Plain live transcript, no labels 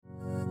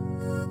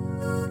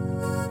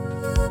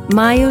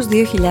Μάιος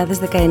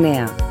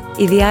 2019.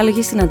 Οι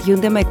διάλογοι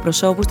συναντιούνται με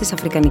εκπροσώπους της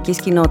αφρικανικής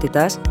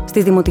κοινότητας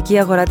στη Δημοτική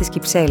Αγορά της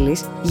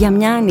Κυψέλης για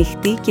μια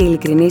ανοιχτή και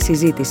ειλικρινή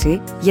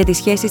συζήτηση για τις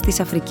σχέσεις της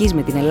Αφρικής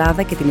με την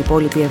Ελλάδα και την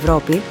υπόλοιπη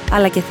Ευρώπη,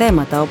 αλλά και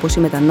θέματα όπως η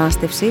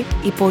μετανάστευση,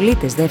 οι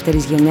πολίτες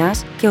δεύτερης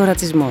γενιάς και ο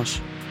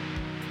ρατσισμός.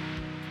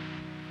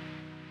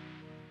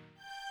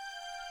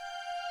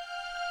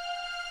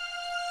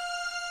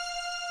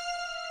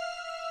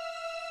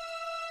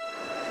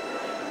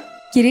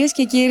 Κυρίες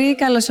και κύριοι,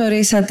 καλώς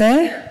ορίσατε.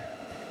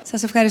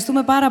 Σας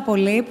ευχαριστούμε πάρα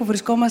πολύ που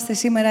βρισκόμαστε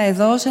σήμερα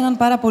εδώ σε έναν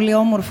πάρα πολύ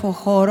όμορφο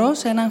χώρο,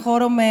 σε έναν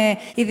χώρο με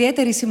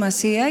ιδιαίτερη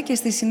σημασία και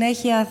στη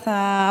συνέχεια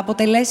θα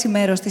αποτελέσει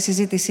μέρος της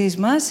συζήτησής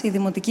μας, η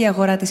Δημοτική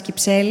Αγορά της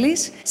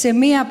Κυψέλης, σε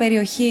μια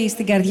περιοχή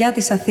στην καρδιά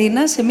της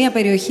Αθήνας, σε μια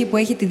περιοχή που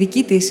έχει τη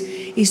δική της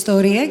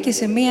ιστορία και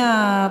σε μια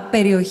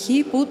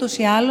περιοχή που ούτως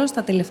ή άλλως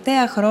τα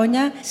τελευταία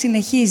χρόνια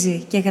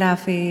συνεχίζει και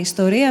γράφει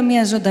ιστορία,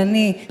 μια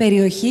ζωντανή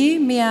περιοχή,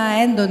 μια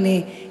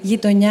έντονη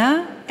γειτονιά.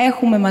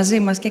 Έχουμε μαζί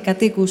μας και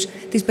κατοίκους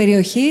της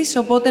περιοχής,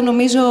 οπότε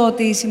νομίζω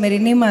ότι οι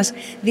σημερινοί μας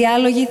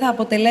διάλογοι θα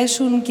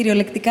αποτελέσουν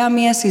κυριολεκτικά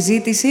μία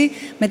συζήτηση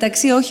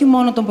μεταξύ όχι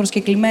μόνο των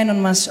προσκεκλημένων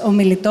μας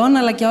ομιλητών,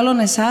 αλλά και όλων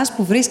εσάς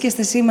που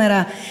βρίσκεστε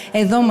σήμερα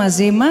εδώ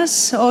μαζί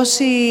μας,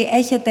 όσοι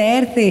έχετε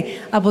έρθει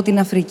από την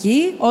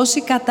Αφρική,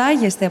 όσοι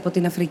κατάγεστε από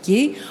την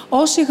Αφρική,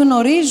 όσοι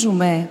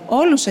γνωρίζουμε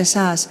όλους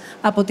εσάς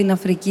από την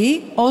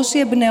Αφρική, όσοι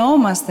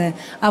εμπνεόμαστε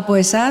από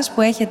εσάς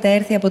που έχετε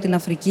έρθει από την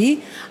Αφρική,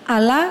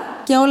 αλλά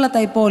και όλα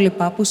τα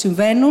υπόλοιπα που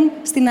συμβαίνουν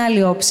στην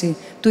άλλη όψη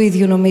του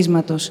ίδιου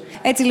νομίσματος.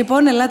 Έτσι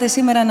λοιπόν, ελάτε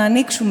σήμερα να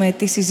ανοίξουμε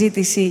τη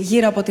συζήτηση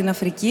γύρω από την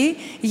Αφρική,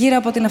 γύρω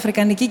από την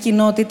αφρικανική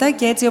κοινότητα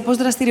και έτσι όπως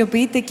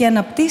δραστηριοποιείται και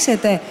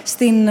αναπτύσσεται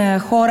στην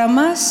χώρα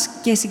μας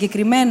και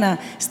συγκεκριμένα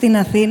στην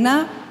Αθήνα,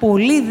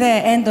 πολύ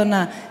δε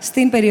έντονα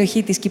στην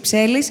περιοχή της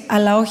Κυψέλης,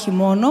 αλλά όχι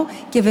μόνο,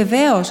 και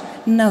βεβαίως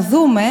να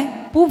δούμε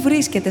πού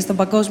βρίσκεται στον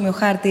παγκόσμιο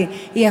χάρτη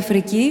η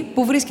Αφρική,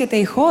 πού βρίσκεται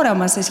η χώρα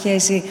μας σε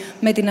σχέση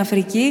με την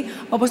Αφρική.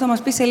 Όπως θα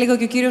μας πει σε λίγο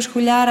και ο κύριος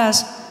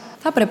Χουλιάρας,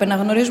 θα έπρεπε να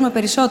γνωρίζουμε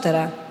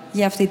περισσότερα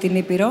για αυτή την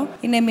Ήπειρο.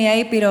 Είναι μια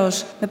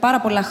Ήπειρος με πάρα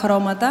πολλά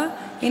χρώματα,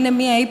 είναι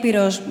μια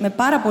Ήπειρος με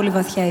πάρα πολύ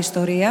βαθιά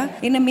ιστορία,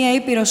 είναι μια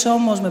Ήπειρος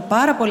όμως με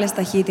πάρα πολλές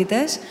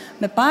ταχύτητες,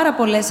 με πάρα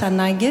πολλές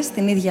ανάγκες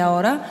την ίδια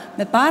ώρα,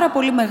 με πάρα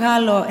πολύ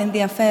μεγάλο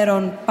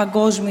ενδιαφέρον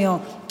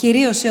παγκόσμιο,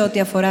 κυρίως σε ό,τι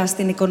αφορά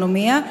στην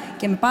οικονομία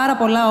και με πάρα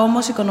πολλά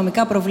όμως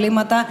οικονομικά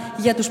προβλήματα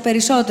για τους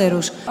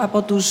περισσότερους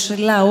από τους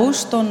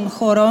λαούς των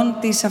χωρών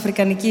της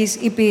Αφρικανικής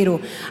Ηπείρου.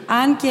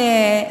 Αν και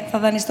θα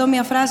δανειστώ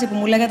μια φράση που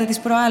μου λέγατε τις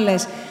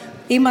προάλλες,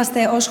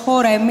 είμαστε ως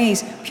χώρα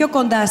εμείς πιο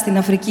κοντά στην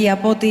Αφρική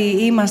από ότι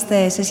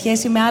είμαστε σε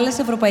σχέση με άλλες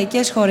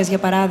ευρωπαϊκές χώρες, για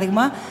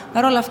παράδειγμα.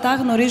 Παρ' όλα αυτά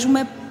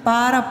γνωρίζουμε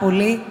πάρα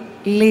πολύ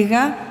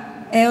λίγα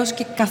έως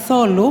και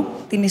καθόλου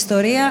την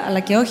ιστορία, αλλά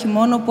και όχι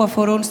μόνο, που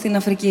αφορούν στην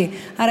Αφρική.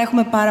 Άρα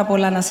έχουμε πάρα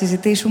πολλά να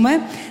συζητήσουμε.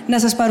 Να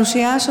σας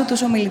παρουσιάσω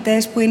τους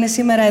ομιλητές που είναι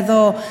σήμερα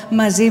εδώ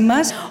μαζί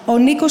μας. Ο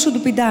Νίκος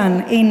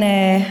Ουντουπιντάν είναι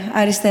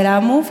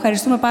αριστερά μου.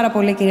 Ευχαριστούμε πάρα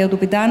πολύ, κύριε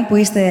Ουντουπιντάν, που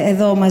είστε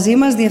εδώ μαζί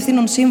μας.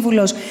 Διευθύνων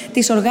σύμβουλος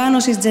της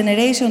οργάνωσης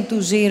Generation to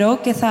Zero,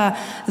 και θα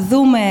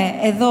δούμε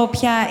εδώ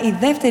πια η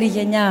δεύτερη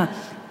γενιά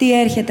τι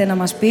έρχεται να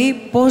μας πει,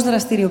 πώς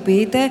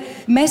δραστηριοποιείται,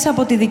 μέσα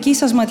από τη δική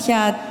σας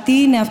ματιά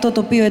τι είναι αυτό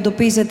το οποίο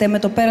εντοπίζετε με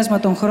το πέρασμα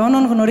των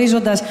χρόνων,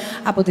 γνωρίζοντας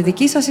από τη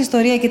δική σας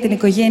ιστορία και την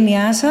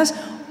οικογένειά σας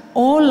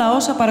όλα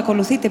όσα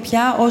παρακολουθείτε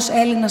πια ως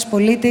Έλληνας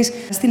πολίτης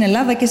στην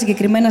Ελλάδα και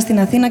συγκεκριμένα στην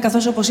Αθήνα,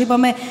 καθώς, όπως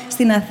είπαμε,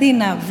 στην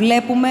Αθήνα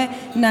βλέπουμε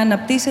να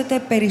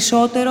αναπτύσσεται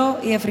περισσότερο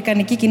η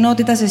αφρικανική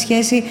κοινότητα σε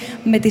σχέση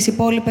με τις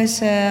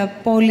υπόλοιπες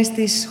πόλεις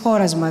της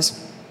χώρας μας.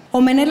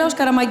 Ο Μενέλαος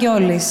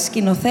Καραμαγκιόλης,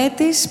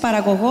 σκηνοθέτης,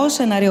 παραγωγός,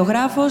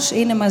 σεναριογράφος,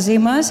 είναι μαζί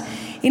μας.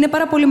 Είναι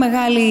πάρα πολύ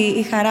μεγάλη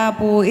η χαρά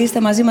που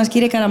είστε μαζί μας,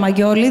 κύριε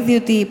Καραμαγκιόλη,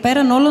 διότι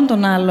πέραν όλων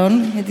των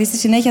άλλων, γιατί στη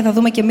συνέχεια θα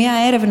δούμε και μία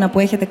έρευνα που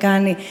έχετε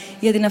κάνει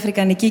για την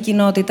αφρικανική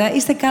κοινότητα,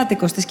 είστε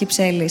κάτοικος της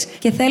Κυψέλης.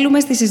 Και θέλουμε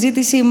στη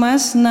συζήτησή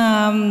μας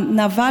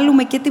να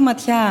βάλουμε και τη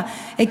ματιά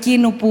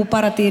εκείνου που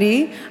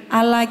παρατηρεί,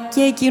 αλλά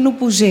και εκείνου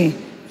που ζει,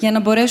 για να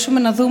μπορέσουμε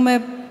να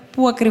δούμε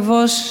πού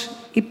ακριβώς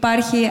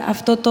υπάρχει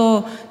αυτό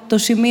το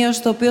σημείο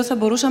στο οποίο θα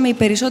μπορούσαμε οι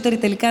περισσότεροι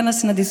τελικά να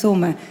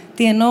συναντηθούμε.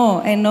 Τι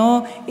εννοώ?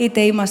 Εννοώ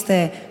είτε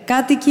είμαστε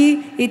κάτοικοι,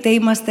 είτε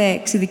είμαστε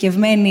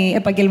εξειδικευμένοι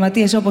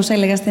επαγγελματίες, όπως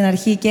έλεγα στην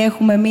αρχή, και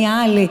έχουμε μία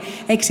άλλη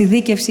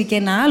εξειδίκευση και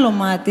ένα άλλο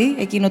μάτι,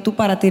 εκείνο του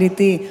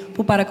παρατηρητή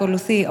που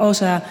παρακολουθεί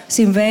όσα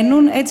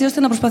συμβαίνουν, έτσι ώστε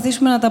να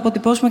προσπαθήσουμε να τα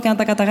αποτυπώσουμε και να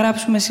τα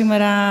καταγράψουμε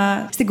σήμερα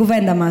στην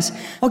κουβέντα μας.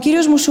 Ο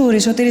κύριος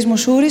Μουσούρης, ο Τήρης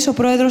Μουσούρης, ο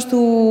πρόεδρος του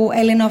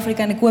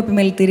Ελληνοαφρικανικού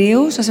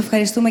Επιμελητηρίου. Σας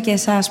ευχαριστούμε και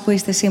εσάς που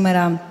είστε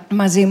σήμερα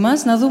μαζί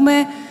μας. Να δούμε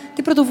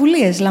τι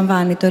πρωτοβουλίες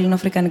λαμβάνει το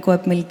Ελληνοαφρικανικό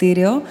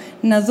Επιμελητήριο,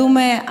 να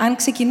δούμε αν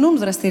ξεκινούν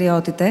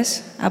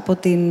δραστηριότητες από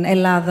την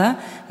Ελλάδα,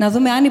 να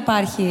δούμε αν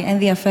υπάρχει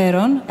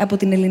ενδιαφέρον από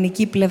την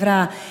ελληνική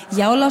πλευρά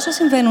για όλα όσα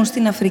συμβαίνουν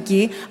στην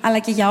Αφρική, αλλά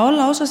και για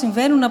όλα όσα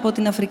συμβαίνουν από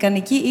την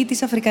αφρικανική ή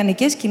τις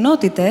αφρικανικές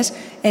κοινότητες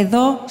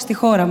εδώ στη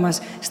χώρα μας,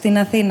 στην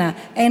Αθήνα.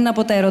 Ένα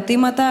από τα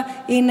ερωτήματα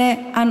είναι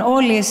αν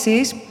όλοι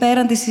εσείς,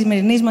 πέραν της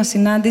σημερινής μας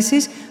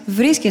συνάντησης,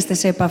 βρίσκεστε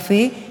σε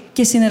επαφή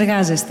και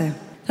συνεργάζεστε.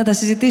 Θα τα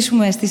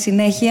συζητήσουμε στη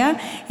συνέχεια.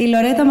 Η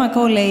Λορέτα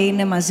Μακόλεϊ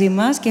είναι μαζί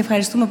μας και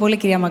ευχαριστούμε πολύ,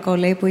 κυρία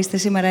Μακόλεϊ, που είστε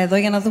σήμερα εδώ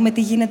για να δούμε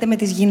τι γίνεται με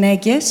τις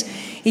γυναίκες.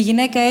 Η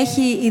γυναίκα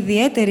έχει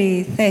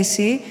ιδιαίτερη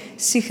θέση,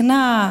 συχνά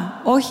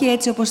όχι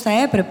έτσι όπως θα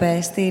έπρεπε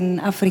στην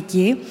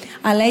Αφρική,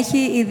 αλλά έχει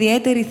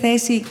ιδιαίτερη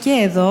θέση και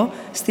εδώ,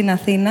 στην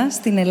Αθήνα,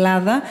 στην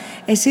Ελλάδα.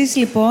 Εσείς,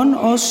 λοιπόν,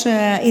 ως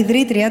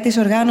ιδρύτρια της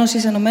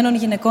Οργάνωσης Ενωμένων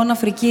Γυναικών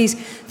Αφρικής,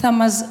 θα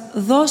μας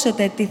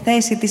δώσετε τη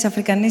θέση της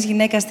Αφρικανής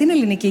γυναίκας στην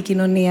ελληνική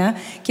κοινωνία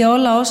και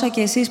όλα όσα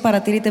και εσείς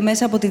παρατηρείτε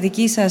μέσα από τη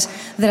δική σας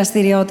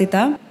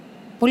δραστηριότητα.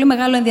 Πολύ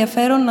μεγάλο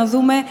ενδιαφέρον να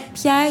δούμε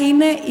ποια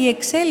είναι η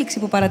εξέλιξη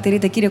που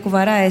παρατηρείτε, κύριε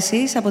Κουβαρά,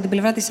 εσείς από την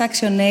πλευρά της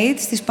ActionAid,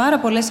 στις πάρα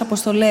πολλές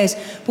αποστολές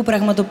που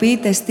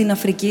πραγματοποιείτε στην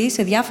Αφρική,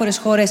 σε διάφορες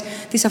χώρες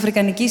της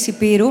Αφρικανικής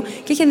Ηπείρου,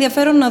 και έχει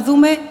ενδιαφέρον να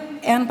δούμε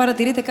εάν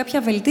παρατηρείτε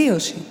κάποια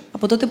βελτίωση.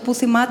 Από τότε που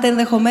θυμάται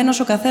ενδεχομένως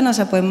ο καθένας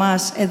από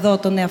εμάς εδώ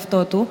τον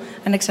εαυτό του,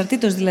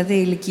 ανεξαρτήτως δηλαδή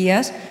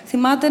ηλικίας,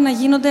 θυμάται να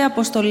γίνονται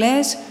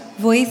αποστολές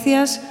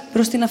βοήθειας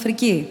προς την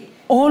Αφρική.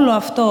 Όλο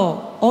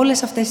αυτό,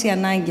 όλες αυτές οι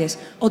ανάγκες,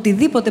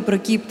 οτιδήποτε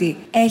προκύπτει,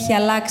 έχει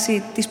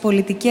αλλάξει τις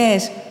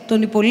πολιτικές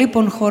των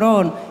υπολείπων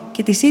χωρών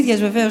και της ίδιας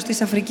βεβαίως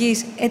της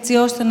Αφρικής, έτσι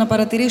ώστε να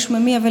παρατηρήσουμε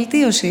μία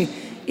βελτίωση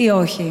ή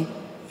όχι?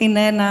 Είναι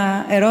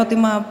ένα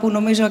ερώτημα που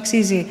νομίζω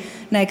αξίζει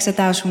να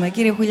εξετάσουμε.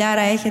 Κύριε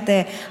Χουλιάρα,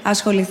 έχετε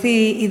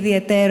ασχοληθεί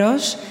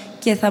ιδιαιτέρως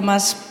και θα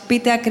μας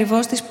πείτε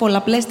ακριβώς τις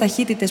πολλαπλές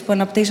ταχύτητες που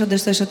αναπτύσσονται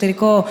στο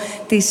εσωτερικό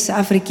της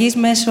Αφρικής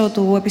μέσω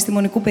του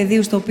επιστημονικού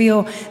πεδίου στο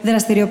οποίο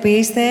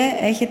δραστηριοποιείστε.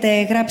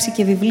 Έχετε γράψει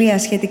και βιβλία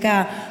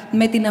σχετικά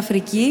με την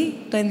Αφρική,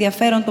 το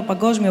ενδιαφέρον το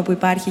παγκόσμιο που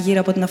υπάρχει γύρω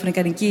από την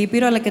Αφρικανική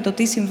Ήπειρο, αλλά και το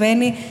τι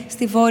συμβαίνει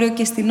στη Βόρειο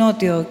και στη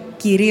Νότιο.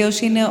 Κυρίως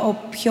είναι ο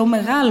πιο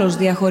μεγάλος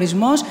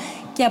διαχωρισμός.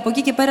 Και από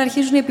εκεί και πέρα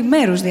αρχίζουν οι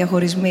επιμέρους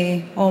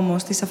διαχωρισμοί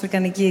όμως της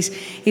Αφρικανικής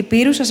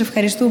Ηπείρου. Σας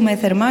ευχαριστούμε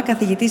θερμά,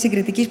 καθηγητή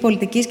Συγκριτικής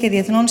Πολιτικής και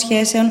Διεθνών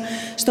Σχέσεων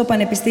στο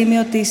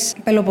Πανεπιστήμιο της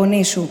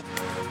Πελοποννήσου.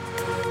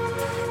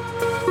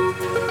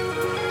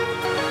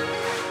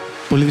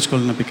 Πολύ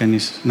δύσκολο να πει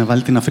κανείς να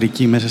βάλει την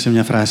Αφρική μέσα σε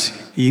μια φράση.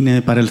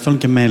 Είναι παρελθόν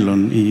και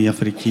μέλλον η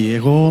Αφρική.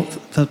 Εγώ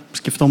θα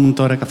σκεφτόμουν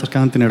τώρα, καθώς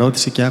κάνω την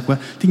ερώτηση και άκουγα,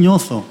 τι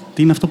νιώθω,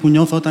 τι είναι αυτό που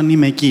νιώθω όταν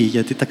είμαι εκεί,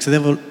 γιατί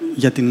ταξιδεύω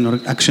για την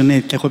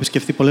ActionAid και έχω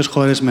επισκεφθεί πολλές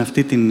χώρες με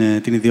αυτή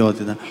την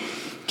ιδιότητα.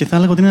 Και θα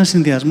έλεγα ότι είναι ένας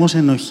συνδυασμός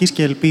ενοχής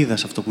και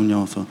ελπίδας αυτό που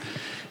νιώθω.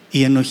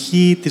 Η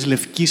ενοχή της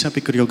λευκής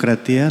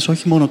απικιοκρατίας,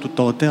 όχι μόνο του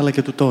τότε, αλλά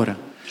και του τώρα.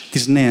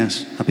 Της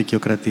νέας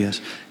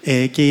απικιοκρατίας.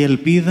 Και η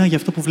ελπίδα για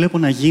αυτό που βλέπω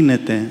να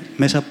γίνεται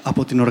μέσα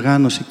από την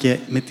οργάνωση και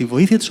με τη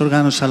βοήθεια της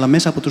οργάνωσης, αλλά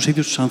μέσα από τους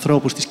ίδιους τους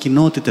ανθρώπους, τις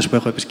κοινότητες που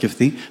έχω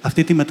επισκεφθεί,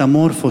 αυτή τη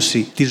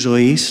μεταμόρφωση της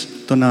ζωής,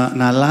 το να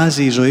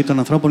αλλάζει η ζωή των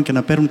ανθρώπων και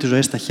να παίρνουν τις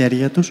ζωές στα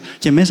χέρια τους,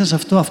 και μέσα σε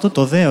αυτό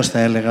το δέος, θα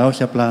έλεγα,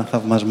 όχι απλά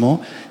θαυμασμό,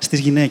 στις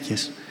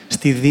γυναίκες.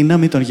 Στη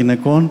δύναμη των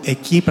γυναικών,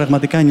 εκεί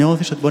πραγματικά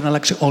νιώθεις ότι μπορεί να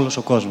αλλάξει όλος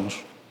ο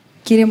κόσμος.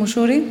 Κύριε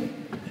Μουσούρη.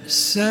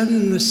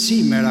 Σαν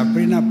σήμερα,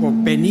 πριν από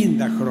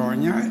 50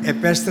 χρόνια,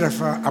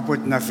 επέστρεφα από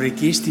την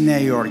Αφρική στη Νέα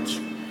Υόρκη.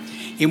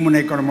 Ήμουν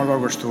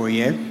οικονομολόγος του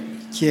ΟΗΕ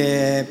και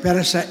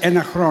πέρασα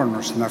ένα χρόνο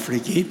στην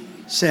Αφρική,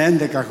 σε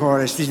 11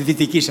 χώρες της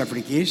Δυτικής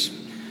Αφρικής.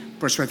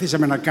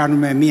 Προσπαθήσαμε να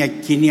κάνουμε μια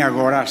κοινή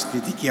αγορά στη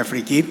Δυτική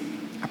Αφρική.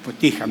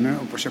 Αποτύχαμε,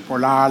 όπως σε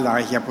πολλά άλλα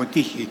έχει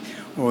αποτύχει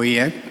ο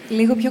ΟΗΕ.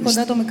 Λίγο πιο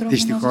κοντά το μικρόφωνο,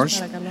 δυστυχώς.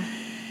 Παρακαλώ.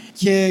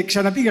 Και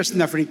ξαναπήγα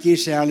στην Αφρική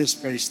σε άλλες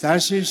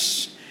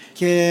περιστάσεις.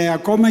 Και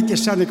ακόμα και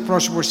σαν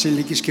εκπρόσωπος της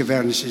ελληνικής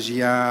κυβέρνησης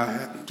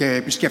και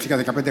επισκέφθηκα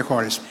 15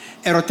 χώρες.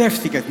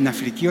 Ερωτεύτηκα την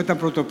Αφρική όταν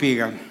πρώτο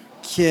πήγα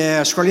και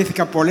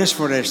ασχολήθηκα πολλές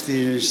φορές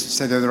στη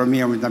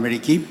σταδιοδρομία μου με την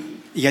Αμερική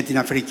για την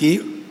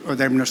Αφρική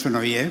όταν ήμουν στον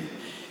ΟΗΕ,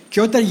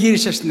 και όταν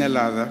γύρισα στην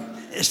Ελλάδα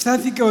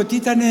αισθάνθηκα ότι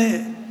ήταν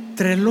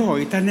τρελό,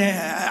 ήταν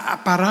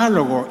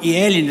απαράλογο οι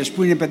Έλληνες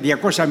που είναι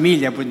 200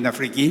 μίλια από την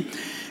Αφρική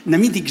να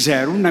μην την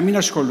ξέρουν, να μην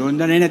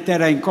ασχολούνται, να είναι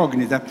terra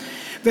incognita.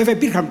 Βέβαια,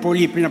 υπήρχαν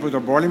πολλοί πριν από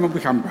τον πόλεμο που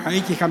είχαν πάει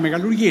και είχαν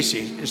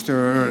μεγαλουργήσει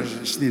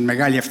στην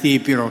μεγάλη αυτή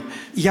Ήπειρο.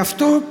 Γι'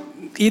 αυτό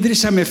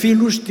ίδρυσα με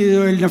φίλους το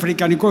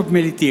Ελληνοαφρικανικό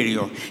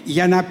Επιμελητήριο,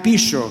 για να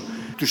πείσω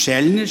τους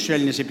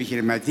Έλληνες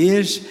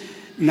επιχειρηματίες,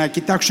 να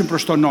κοιτάξουν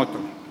προς τον Νότο.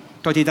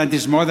 Τότε ήταν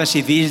της μόδας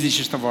η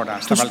διείσδυση στο Βορρά,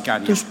 στα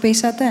Βαλκάνια. Τους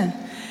πείσατε?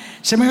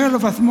 Σε μεγάλο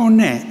βαθμό,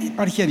 ναι.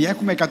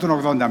 Έχουμε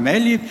 180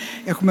 μέλη,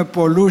 έχουμε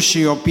πολλούς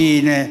οι οποίοι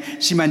είναι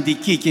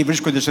σημαντικοί και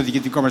βρίσκονται στο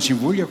διοικητικό μας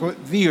συμβούλιο. Έχω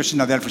 2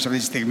 συναδέλφους αυτή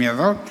τη στιγμή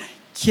εδώ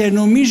και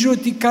νομίζω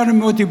ότι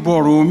κάνουμε ό,τι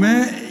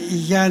μπορούμε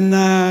για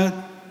να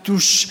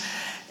τους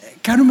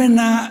κάνουμε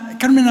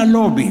ένα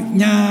λόμπι,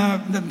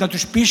 να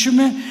τους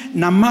πείσουμε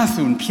να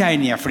μάθουν ποια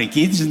είναι η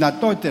Αφρική, τις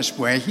δυνατότητες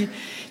που έχει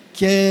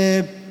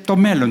και το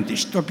μέλλον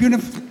της, το οποίο είναι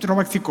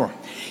τρομακτικό.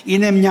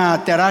 Είναι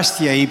μια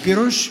τεράστια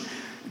ήπειρος,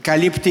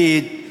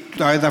 καλύπτει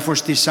το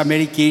έδαφος της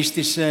Αμερικής,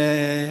 της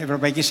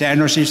Ευρωπαϊκής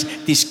Ένωσης,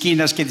 της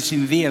Κίνας και της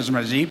Ινδίας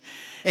μαζί.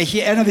 Έχει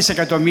 1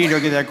 δισεκατομμύριο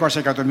και 200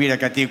 εκατομμύρια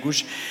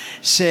κατοίκους.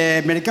 Σε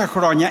μερικά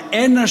χρόνια,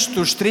 1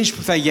 στους 3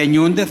 που θα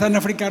γεννιούνται θα είναι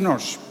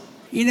Αφρικανός.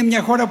 Είναι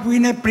μια χώρα που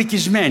είναι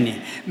πρικισμένη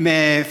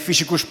με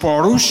φυσικούς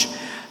πόρους,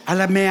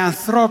 αλλά με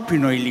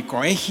ανθρώπινο υλικό.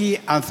 Έχει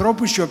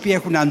ανθρώπους οι οποίοι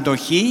έχουν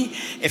αντοχή,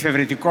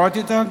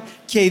 εφευρετικότητα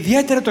και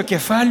ιδιαίτερα το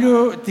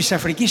κεφάλαιο της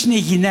Αφρικής είναι η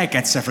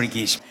γυναίκα της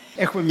Αφρικής.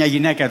 έχουμε μια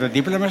γυναίκα εδώ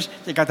δίπλα μας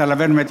και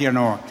καταλαβαίνουμε τι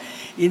εννοώ.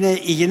 Είναι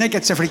η γυναίκα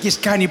της Αφρικής,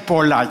 κάνει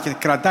πολλά και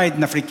κρατάει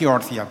την Αφρική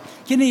όρθια.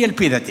 Και είναι η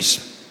ελπίδα της.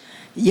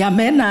 Για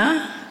μένα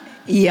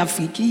η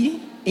Αφρική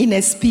είναι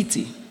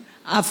σπίτι.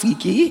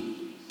 Αφρική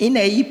είναι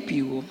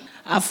ήπειρο.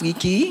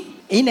 Αφρική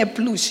είναι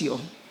πλούσιο.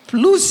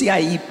 Πλούσια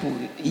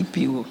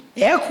ήπειρο.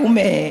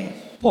 Έχουμε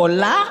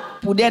πολλά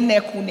που δεν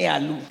έχουν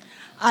αλλού.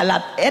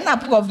 Αλλά ένα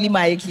πρόβλημα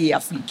έχει η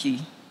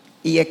Αφρική.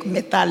 Η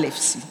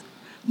εκμετάλλευση.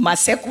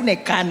 Μας έχουν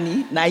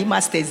κάνει να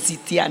είμαστε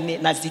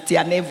να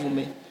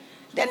ζητιανεύουμε.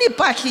 Δεν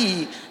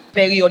υπάρχει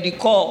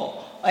περιοδικό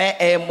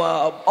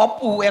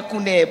όπου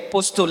έχουν,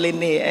 πώς το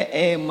λένε,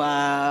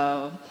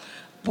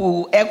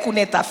 που έχουν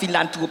τα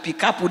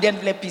φιλανθρωπικά που δεν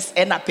βλέπεις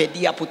ένα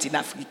παιδί από την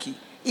Αφρική.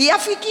 Η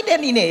Αφρική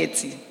δεν είναι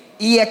έτσι.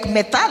 Η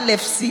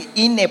εκμετάλλευση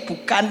είναι που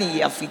κάνει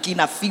η Αφρική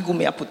να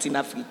φύγουμε από την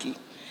Αφρική.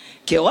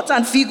 Και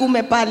όταν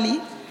φύγουμε πάλι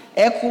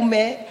έχουμε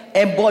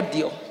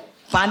εμπόδιο.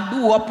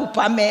 Παντού όπου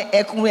πάμε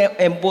έχουμε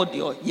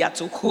εμπόδιο. Για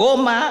το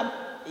χρώμα,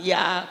 για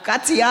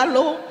κάτι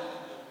άλλο,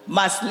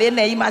 μας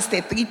λένε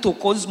είμαστε τρίτο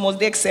κόσμος,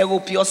 δεν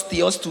ξέρω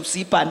ποιος τους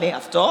είπανε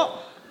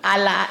αυτό,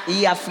 αλλά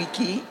η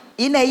Αφρική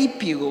είναι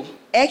ήπειρο,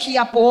 έχει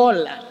από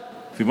όλα.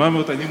 Θυμάμαι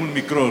όταν ήμουν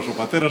μικρός, ο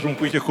πατέρας μου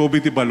που είχε χόμπι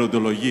την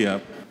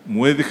παλαιοντολογία,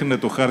 μου έδειχνε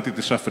το χάρτη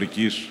της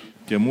Αφρικής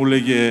και μου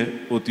έλεγε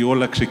ότι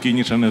όλα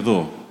ξεκίνησαν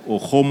εδώ. Ο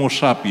Homo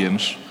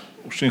sapiens,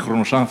 ο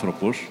σύγχρονος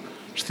άνθρωπος,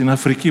 στην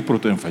Αφρική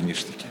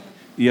πρωτοεμφανίστηκε.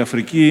 Η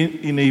Αφρική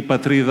είναι η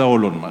πατρίδα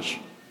όλων μας.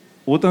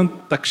 Όταν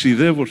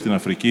ταξιδεύω στην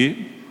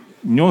Αφρική,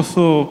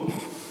 νιώθω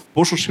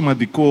πόσο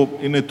σημαντικό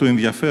είναι το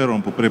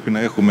ενδιαφέρον που πρέπει να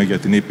έχουμε για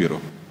την Ήπειρο.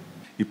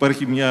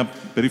 Υπάρχει μια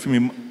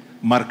περίφημη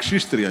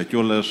μαρξίστρια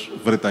κιόλας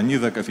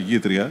Βρετανίδα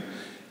καθηγήτρια,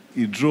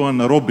 η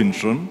Τζόαν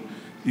Ρόμπινσον,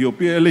 η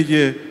οποία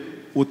έλεγε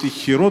ότι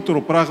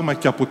χειρότερο πράγμα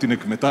και από την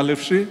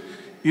εκμετάλλευση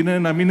είναι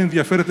να μην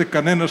ενδιαφέρεται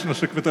κανένας να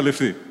σε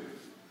εκμεταλλευτεί.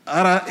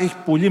 Άρα έχει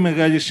πολύ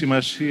μεγάλη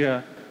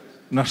σημασία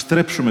να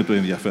στρέψουμε το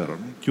ενδιαφέρον.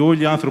 Και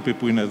όλοι οι άνθρωποι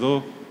που είναι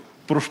εδώ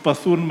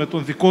προσπαθούν με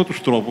τον δικό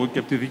τους τρόπο και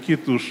από τη δική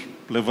τους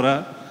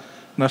πλευρά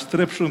να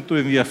στρέψουν το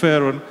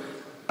ενδιαφέρον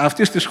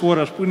αυτής της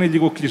χώρας που είναι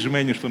λίγο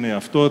κλεισμένη στον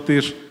εαυτό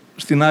της,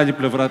 στην άλλη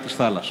πλευρά της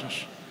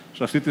θάλασσας,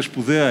 σε αυτή τη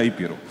σπουδαία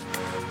Ήπειρο.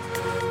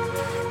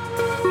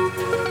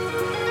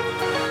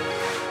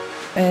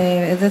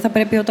 Δεν θα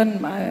πρέπει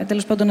όταν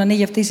τέλος πάντων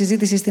ανοίγει αυτή η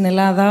συζήτηση στην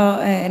Ελλάδα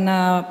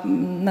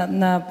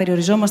να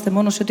περιοριζόμαστε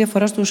μόνο σε ό,τι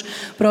αφορά στους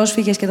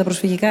πρόσφυγες και τα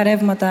προσφυγικά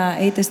ρεύματα,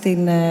 είτε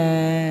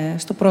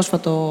στο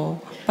πρόσφατο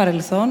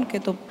παρελθόν και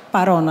το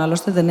παρόν,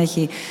 άλλωστε δεν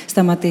έχουν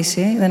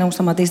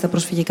σταματήσει τα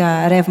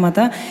προσφυγικά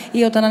ρεύματα,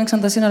 ή όταν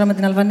άνοιξαν τα σύνορα με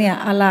την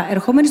Αλβανία. Αλλά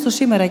ερχόμενοι στο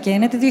σήμερα και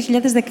είναι το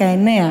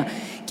 2019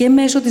 και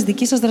μέσω της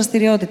δικής σας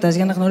δραστηριότητας,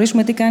 για να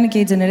γνωρίσουμε τι κάνει και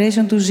η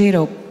Generation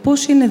 2.0,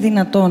 πώς είναι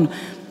δυνατόν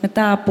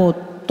μετά από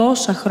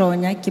τόσα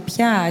χρόνια και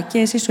πια και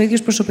εσείς ο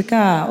ίδιος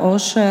προσωπικά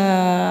ως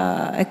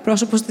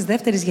εκπρόσωπος της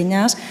δεύτερης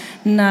γενιάς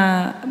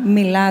να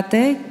μιλάτε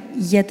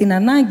για την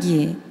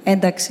ανάγκη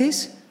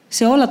ένταξης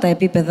σε όλα τα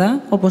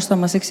επίπεδα, όπως θα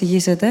μας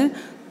εξηγήσετε,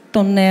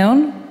 των νέων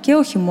και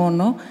όχι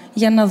μόνο,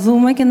 για να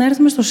δούμε και να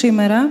έρθουμε στο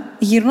σήμερα,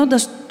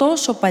 γυρνώντας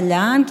τόσο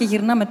παλιά, αν και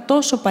γυρνάμε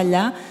τόσο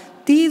παλιά,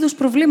 τι είδους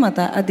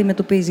προβλήματα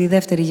αντιμετωπίζει η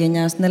δεύτερη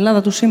γενιά στην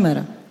Ελλάδα του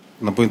σήμερα.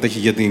 Να πω εντάχει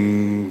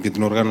για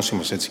την οργάνωσή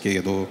μας, έτσι, και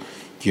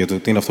για το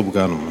τι είναι αυτό που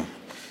κάνουμε.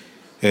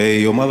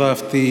 Η ομάδα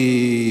αυτή,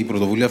 η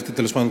πρωτοβουλία αυτή,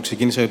 τέλος πάντων,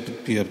 ξεκίνησε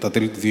από τα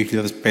τέλη του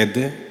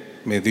 2005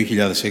 με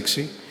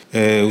 2006,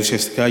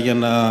 ουσιαστικά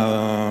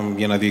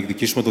για να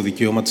διεκδικήσουμε το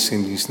δικαίωμα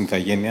στην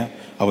ηθαγένεια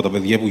από τα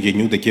παιδιά που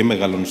γεννιούνται και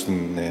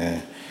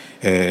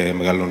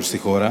μεγαλώνουν στη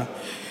χώρα,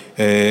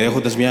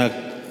 έχοντας μια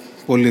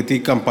πολιτική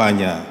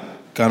καμπάνια,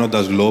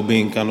 κάνοντας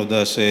lobbying,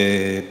 κάνοντας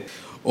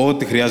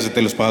ό,τι χρειάζεται,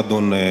 τέλος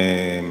πάντων,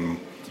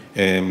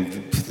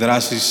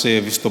 δράσεις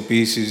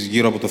ευαισθητοποίησης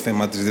γύρω από το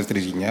θέμα της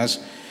δεύτερης γενιάς,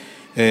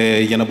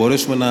 για να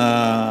μπορέσουμε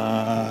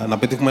να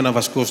πετύχουμε ένα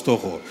βασικό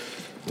στόχο.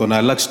 Το να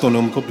αλλάξει το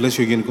νομικό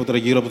πλαίσιο γενικότερα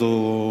γύρω από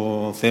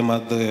το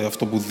θέμα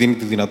αυτό που δίνει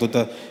τη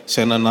δυνατότητα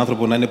σε έναν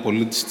άνθρωπο να είναι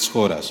πολίτης της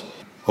χώρας.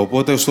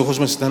 Οπότε ο στόχος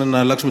μας ήταν να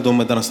αλλάξουμε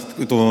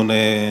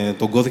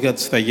τον κώδικα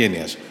της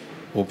ηθαγένειας,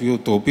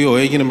 το οποίο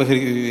έγινε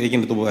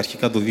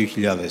αρχικά το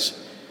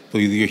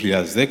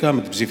 2010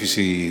 με την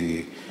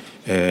ψήφιση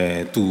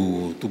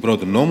του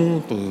πρώτου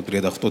νόμου, το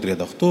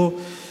 38-38.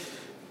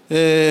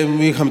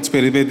 Είχαμε τις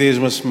περιπέτειες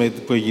μας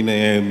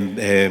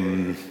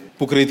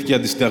που κρίθηκε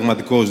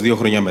αντισυνταγματικός 2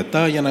 χρόνια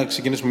μετά, για να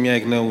ξεκινήσουμε μια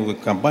εκ νέου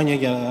καμπάνια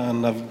για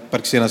να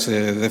υπάρξει ένας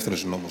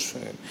δεύτερος νόμος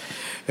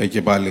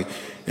και πάλι.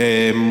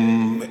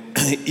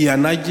 Η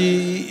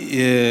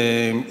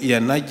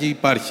ανάγκη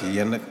υπάρχει.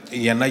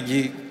 Η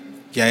ανάγκη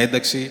για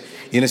ένταξη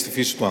είναι στη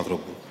φύση του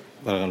ανθρώπου.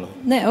 Παρακαλώ.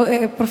 Ναι,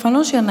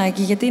 προφανώς η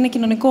ανάγκη, γιατί είναι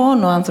κοινωνικό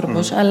όν ο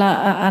άνθρωπος.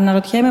 Αλλά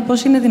αναρωτιέμαι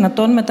πώς είναι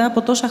δυνατόν μετά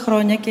από τόσα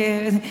χρόνια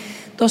και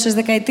τόσες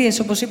δεκαετίες,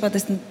 όπως είπατε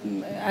στην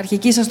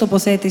αρχική σας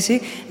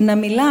τοποθέτηση, να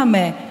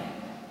μιλάμε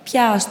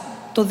πια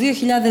το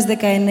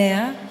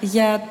 2019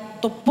 για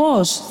το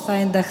πώς θα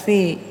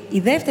ενταχθεί η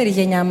δεύτερη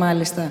γενιά,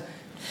 μάλιστα,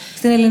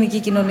 στην ελληνική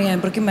κοινωνία,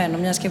 προκειμένου,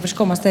 μιας και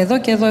βρισκόμαστε εδώ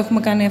και εδώ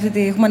έχουμε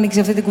ανοίξει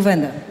αυτή την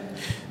κουβέντα.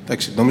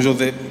 Εντάξει, νομίζω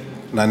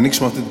να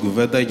ανοίξουμε αυτή την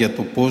κουβέντα για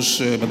το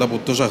πώς μετά από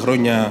τόσα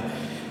χρόνια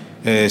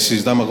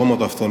συζητάμε ακόμα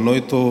το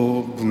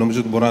αυτονόητο. Νομίζω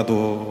ότι μπορούμε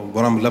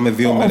να μιλάμε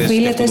 2 μέρες.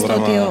 Οφείλεται στο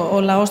ότι ο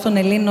λαός των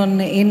Ελλήνων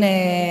είναι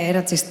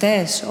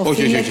ρατσιστές,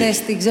 οφείλεται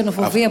στην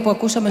ξενοφοβία που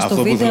ακούσαμε στο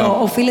βίντεο,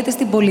 οφείλεται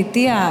στην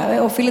πολιτεία,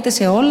 οφείλεται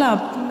σε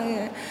όλα.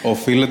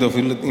 Οφείλεται,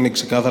 είναι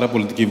ξεκάθαρα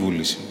πολιτική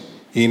βούληση.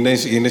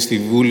 Είναι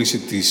στη βούληση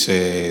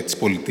της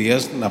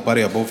πολιτείας να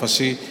πάρει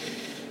απόφαση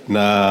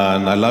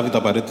να λάβει τα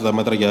απαραίτητα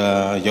μέτρα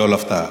για όλα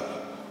αυτά.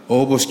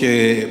 Όπως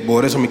και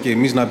μπορέσαμε και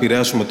εμείς να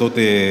επηρεάσουμε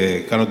τότε,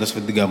 κάνοντας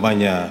αυτή την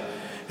καμπάνια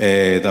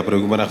τα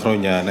προηγούμενα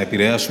χρόνια, να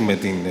επηρεάσουμε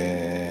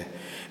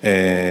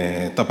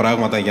τα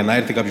πράγματα για να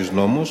έρθει κάποιος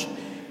νόμος,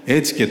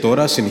 έτσι και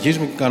τώρα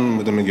συνεχίζουμε και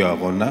κάνουμε τον ίδιο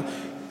αγώνα,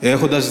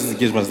 έχοντας τις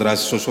δικές μας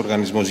δράσεις ως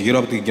οργανισμός γύρω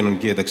από την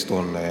κοινωνική ένταξη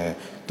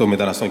των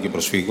μεταναστών και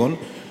προσφύγων.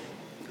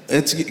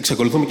 Έτσι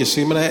εξακολουθούμε και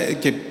σήμερα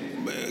και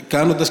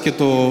κάνοντας και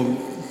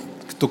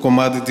το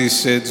κομμάτι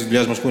της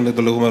δουλειάς μας που είναι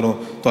το λεγόμενο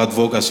το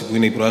advocacy, που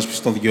είναι η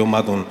προάσπιση των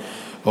δικαιωμάτων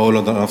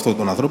όλων αυτών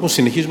των ανθρώπων,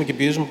 συνεχίζουμε και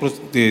πιέζουμε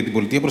την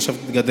πολιτεία προς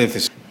αυτή την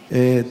κατεύθυνση.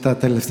 Τα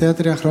τελευταία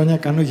 3 χρόνια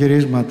κάνω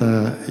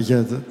γυρίσματα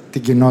για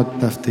την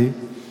κοινότητα αυτή,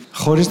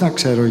 χωρίς να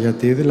ξέρω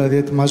γιατί. Δηλαδή,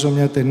 ετοιμάζω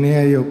μια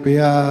ταινία η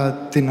οποία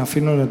την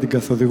αφήνω να την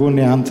καθοδηγούν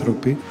οι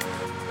άνθρωποι.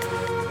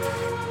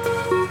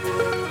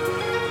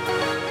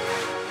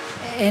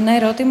 Ένα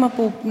ερώτημα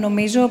που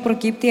νομίζω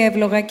προκύπτει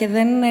εύλογα και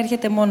δεν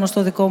έρχεται μόνο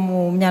στο δικό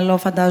μου μυαλό,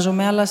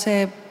 φαντάζομαι, αλλά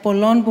σε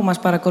πολλών που μας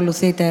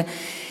παρακολουθείτε,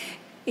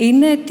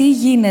 είναι τι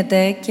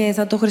γίνεται, και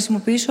θα το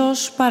χρησιμοποιήσω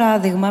ως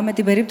παράδειγμα με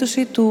την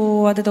περίπτωση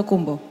του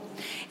Αντετοκούμπο.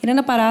 Είναι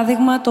ένα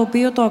παράδειγμα το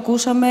οποίο το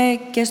ακούσαμε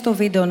και στο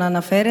βίντεο να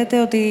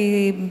αναφέρεται,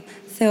 ότι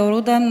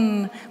θεωρούνταν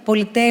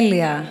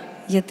πολυτέλεια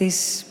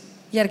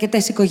για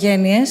αρκετές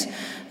οικογένειες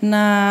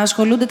να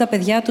ασχολούνται τα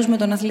παιδιά τους με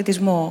τον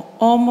αθλητισμό.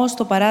 Όμως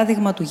το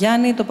παράδειγμα του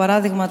Γιάννη, το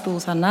παράδειγμα του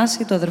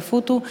Θανάση, του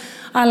αδερφού του,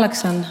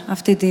 άλλαξαν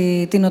αυτή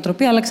την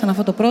οτροπία, άλλαξαν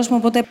αυτό το πρόσωπο,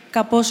 οπότε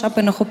κάπως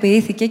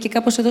απενοχοποιήθηκε και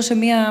κάπως έδωσε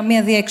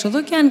μία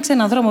διέξοδο και άνοιξε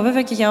έναν δρόμο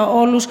βέβαια και για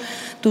όλους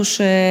τους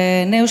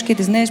νέους και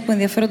τις νέες που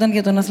ενδιαφέρονταν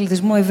για τον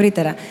αθλητισμό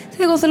ευρύτερα.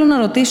 Εγώ θέλω να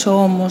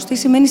ρωτήσω όμως τι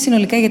σημαίνει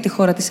συνολικά για τη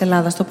χώρα της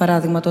Ελλάδας το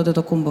παράδειγμα του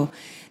Αντετοκούμπο.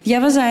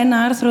 Διάβαζα ένα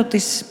άρθρο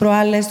της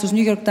προάλλες του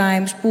New York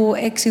Times που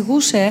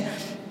εξηγούσε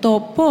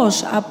το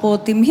πώς από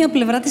τη μία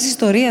πλευρά της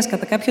ιστορίας,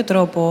 κατά κάποιο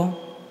τρόπο,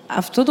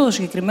 αυτό το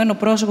συγκεκριμένο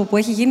πρόσωπο που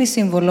έχει γίνει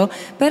σύμβολο,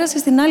 πέρασε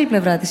στην άλλη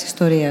πλευρά της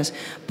ιστορίας.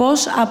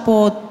 Πώς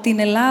από την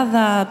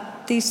Ελλάδα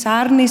της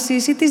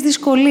άρνησης ή της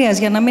δυσκολίας,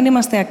 για να μην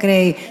είμαστε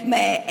ακραίοι, με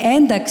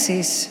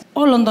ένταξης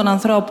όλων των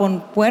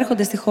ανθρώπων που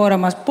έρχονται στη χώρα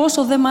μας,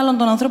 πόσο δε μάλλον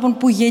των ανθρώπων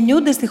που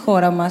γεννιούνται στη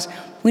χώρα μας,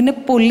 που είναι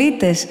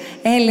πολίτες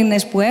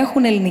Έλληνες που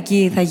έχουν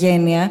ελληνική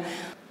ηθαγένεια,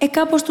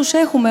 κάπως τους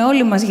έχουμε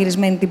όλοι μας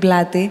γυρισμένη την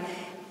πλάτη.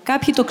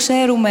 Κάποιοι το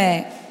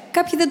ξέρουμε,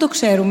 κάποιοι δεν το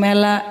ξέρουμε,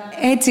 αλλά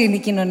έτσι είναι η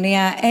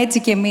κοινωνία, έτσι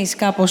κι εμείς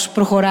κάπως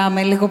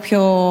προχωράμε λίγο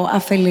πιο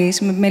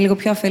αφελείς, με λίγο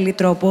πιο αφελή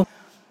τρόπο.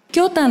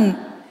 Και όταν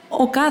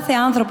ο κάθε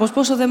άνθρωπος,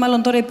 πόσο δε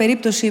μάλλον τώρα η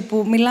περίπτωση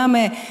που μιλάμε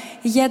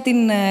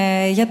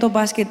για το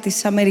μπάσκετ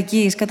της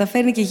Αμερικής,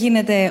 καταφέρνει και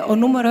γίνεται ο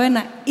νούμερο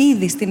 1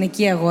 ήδη στην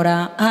εκεί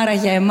αγορά, άρα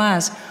για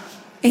εμάς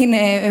είναι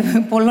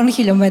πολλών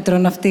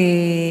χιλιόμετρων αυτή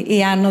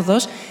η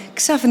άνοδος,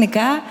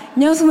 ξαφνικά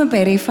νιώθουμε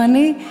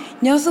περήφανοι,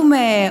 νιώθουμε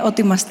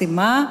ότι μας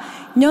τιμά,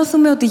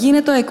 νιώθουμε ότι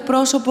γίνεται ο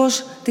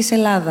εκπρόσωπος της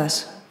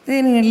Ελλάδας.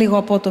 Δεν είναι λίγο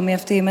απότομη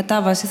αυτή η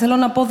μετάβαση? Θέλω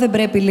να πω, δεν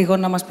πρέπει λίγο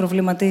να μας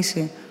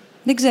προβληματίσει?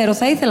 Δεν ξέρω,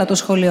 θα ήθελα το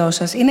σχόλιο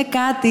σας. Είναι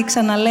κάτι,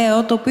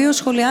 ξαναλέω, το οποίο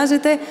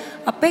σχολιάζεται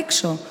απ'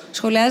 έξω.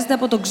 Σχολιάζεται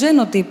από τον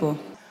ξένο τύπο.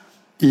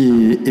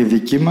 Η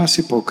δική μας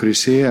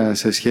υποκρισία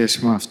σε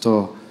σχέση με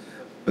αυτό,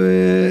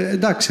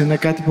 εντάξει, είναι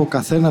κάτι που ο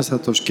καθένας θα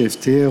το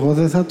σκεφτεί. Εγώ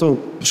δεν θα το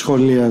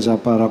σχολίαζα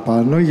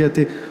παραπάνω,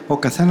 γιατί ο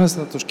καθένας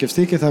θα το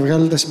σκεφτεί και θα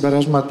βγάλει τα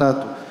συμπεράσματά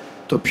του.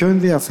 Το πιο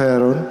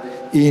ενδιαφέρον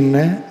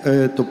είναι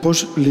το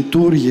πώς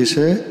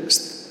λειτουργήσε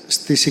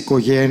στις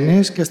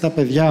οικογένειες και στα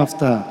παιδιά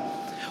αυτά.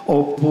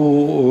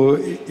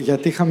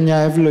 Γιατί είχα μια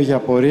εύλογη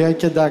απορία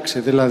και εντάξει,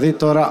 δηλαδή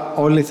τώρα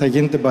όλοι θα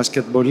γίνετε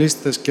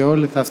μπασκετμπολίστες και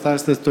όλοι θα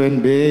φτάσετε στο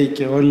NBA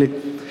και όλοι...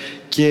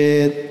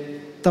 Και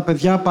τα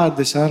παιδιά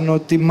απάντησαν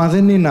ότι μα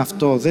δεν είναι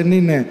αυτό, δεν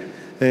είναι...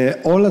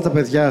 όλα τα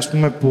παιδιά, ας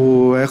πούμε,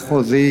 που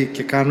έχω δει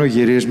και κάνω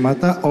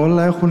γυρίσματα,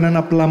 όλα έχουν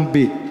ένα plan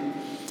B.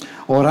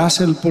 Ο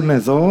Ράσελ που είναι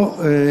εδώ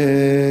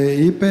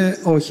είπε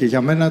όχι,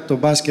 για μένα το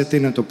μπάσκετ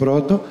είναι το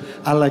πρώτο,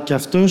 αλλά και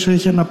αυτός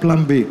έχει ένα plan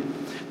B.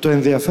 Το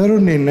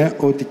ενδιαφέρον είναι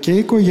ότι και οι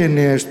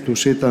οικογένειές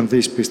τους ήταν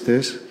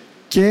δύσπιστες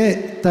και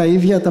τα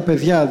ίδια τα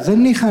παιδιά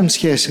δεν είχαν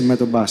σχέση με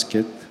το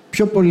μπάσκετ.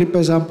 Πιο πολλοί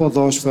παίζαν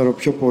ποδόσφαιρο,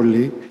 πιο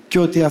πολλοί. Και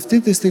ότι αυτή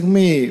τη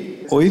στιγμή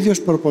ο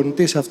ίδιος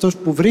προπονητής, αυτός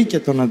που βρήκε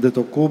τον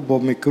Αντετοκούμπο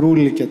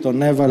μικρούλι και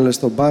τον έβαλε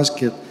στο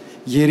μπάσκετ,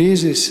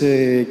 γυρίζει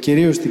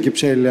κυρίως στην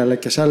Κυψέλη αλλά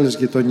και σε άλλες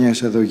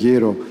γειτονιές εδώ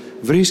γύρω,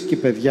 βρίσκει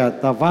παιδιά,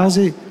 τα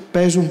βάζει,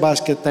 παίζουν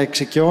μπάσκετ, τα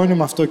εξοικειώνει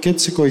με αυτό και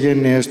τις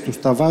οικογένειές τους,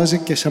 τα βάζει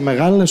και σε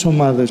μεγάλες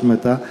ομάδες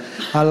μετά.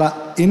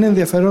 Αλλά είναι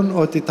ενδιαφέρον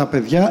ότι τα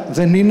παιδιά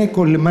δεν είναι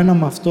κολλημένα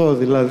με αυτό.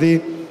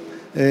 Δηλαδή,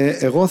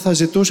 εγώ θα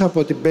ζητούσα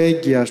από την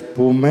Μπέγκη, ας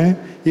πούμε,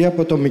 ή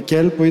από τον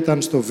Μικέλ που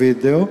ήταν στο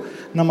βίντεο,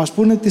 να μας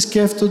πούνε τι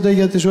σκέφτονται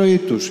για τη ζωή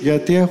τους.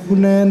 Γιατί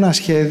έχουν ένα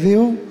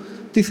σχέδιο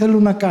τι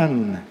θέλουν να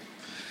κάνουν.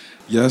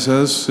 Γεια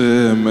σας,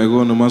 εγώ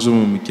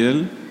ονομάζομαι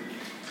Μικέλ.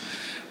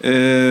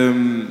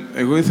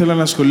 Εγώ ήθελα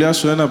να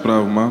σχολιάσω ένα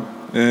πράγμα.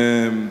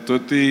 Το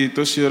ότι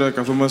τόση ώρα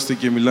καθόμαστε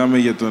και μιλάμε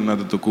για τον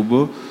Αντετοκούμπο,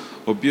 ο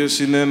οποίος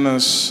είναι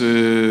ένας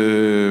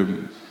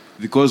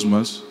δικός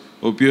μας,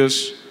 ο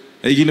οποίος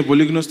έγινε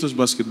πολύ γνωστός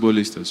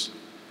μπασκετμπολίστας.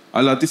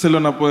 Αλλά τι θέλω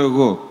να πω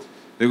εγώ.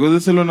 Εγώ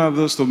δεν θέλω να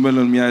δω στο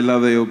μέλλον μια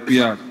Ελλάδα η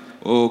οποία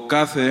ο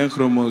κάθε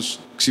έγχρωμος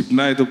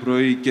ξυπνάει το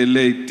πρωί και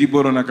λέει τι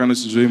μπορώ να κάνω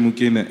στη ζωή μου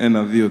και είναι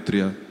 1, 2,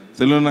 3.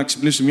 Θέλω να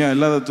ξυπνήσω μια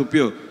Ελλάδα το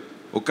οποίο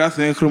ο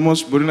κάθε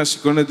έγχρωμος μπορεί να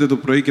σηκώνεται το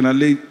πρωί και να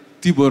λέει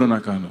τι μπορώ να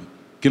κάνω.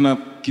 Και να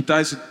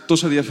κοιτάει σε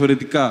τόσα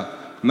διαφορετικά.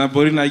 Να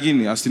μπορεί να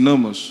γίνει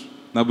αστυνόμος,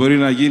 να μπορεί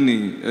να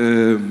γίνει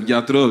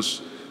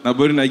γιατρός, να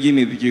μπορεί να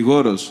γίνει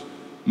δικηγόρος.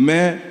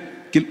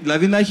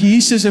 Δηλαδή να έχει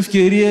ίσες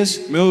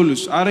ευκαιρίες με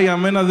όλους. Άρα για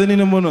μένα δεν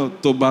είναι μόνο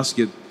το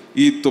μπάσκετ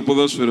ή το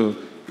ποδόσφαιρο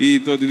ή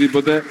το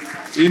οτιδήποτε.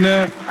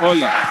 Είναι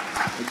όλα.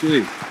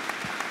 Okay.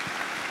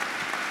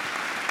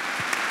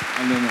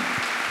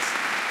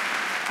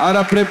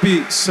 Άρα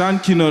πρέπει σαν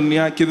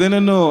κοινωνία, και δεν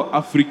εννοώ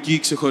Αφρική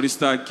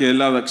ξεχωριστά και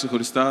Ελλάδα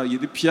ξεχωριστά,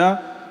 γιατί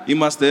πια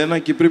είμαστε ένα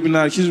και πρέπει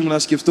να αρχίσουμε να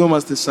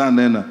σκεφτόμαστε σαν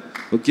ένα.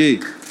 Okay.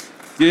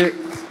 Και...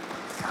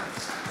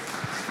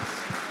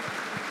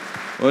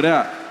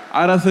 Ωραία.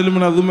 Άρα θέλουμε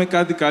να δούμε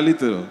κάτι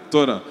καλύτερο.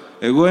 Τώρα,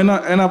 εγώ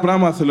ένα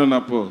πράγμα θέλω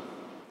να πω.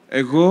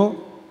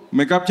 Εγώ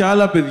με κάποια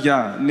άλλα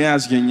παιδιά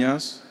νέας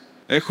γενιάς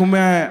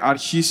έχουμε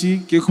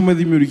αρχίσει και έχουμε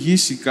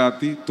δημιουργήσει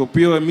κάτι το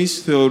οποίο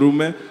εμείς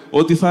θεωρούμε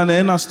ότι θα είναι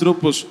ένας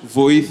τρόπος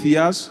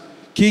βοήθειας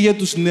και για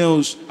τους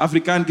νέους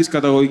αφρικάνικης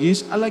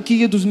καταγωγής, αλλά και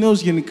για τους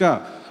νέους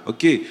γενικά.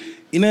 Okay.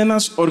 Είναι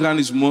ένας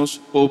οργανισμός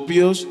ο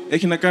οποίος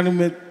έχει να κάνει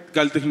με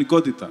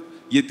καλλιτεχνικότητα.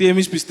 Γιατί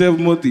εμείς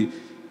πιστεύουμε ότι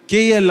και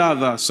η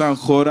Ελλάδα σαν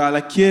χώρα, αλλά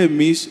και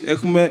εμείς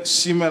έχουμε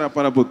σήμερα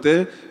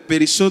παραποτέ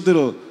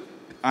περισσότερο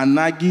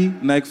ανάγκη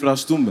να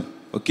εκφραστούμε.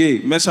 Okay.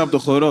 Μέσα από το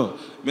χορό,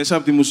 μέσα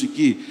από τη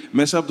μουσική,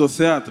 μέσα από το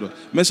θέατρο,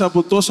 μέσα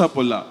από τόσα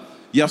πολλά.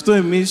 Γι' αυτό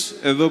εμείς,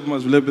 εδώ που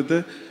μας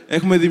βλέπετε,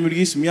 έχουμε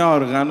δημιουργήσει μια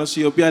οργάνωση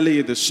η οποία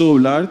λέγεται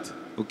Soul Art,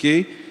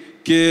 okay,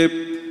 και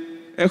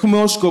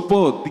έχουμε ως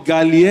σκοπό την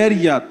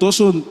καλλιέργεια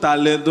τόσων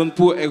ταλέντων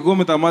που εγώ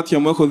με τα μάτια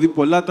μου έχω δει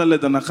πολλά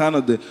ταλέντα να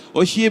χάνονται,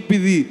 όχι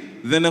επειδή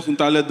δεν έχουν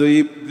ταλέντο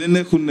ή δεν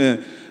έχουν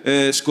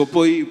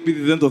σκοπό ή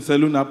επειδή δεν το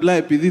θέλουν, απλά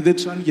επειδή δεν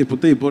τους άνοιγε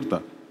ποτέ η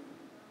πόρτα.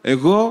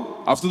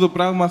 Εγώ αυτό το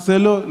πράγμα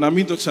θέλω να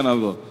μην το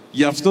ξαναδώ.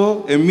 Γι'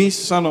 αυτό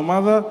εμείς σαν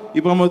ομάδα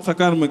είπαμε ότι θα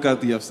κάνουμε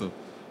κάτι γι' αυτό.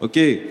 Οκ.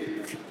 Okay.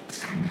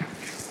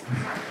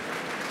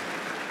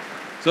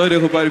 Sorry,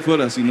 έχω πάρει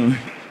φόρα, συγγνώμη.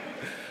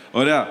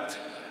 Ωραία.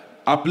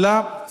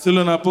 Απλά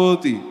θέλω να πω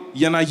ότι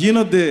για να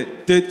γίνονται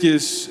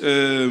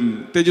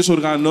τέτοιες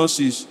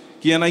οργανώσεις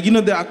και για να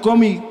γίνονται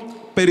ακόμη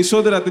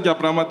περισσότερα τέτοια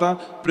πράγματα,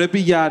 πρέπει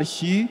για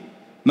αρχή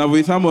να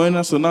βοηθάμε ο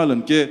ένας τον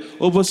άλλον. Και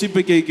όπως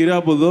είπε και η κυρία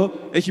από εδώ,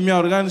 έχει μια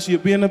οργάνωση η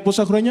οποία είναι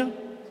πόσα χρόνια?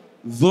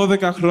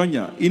 12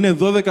 χρόνια. Είναι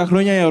 12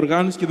 χρόνια η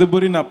οργάνωση και δεν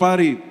μπορεί να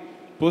πάρει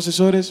πόσες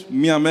ώρες?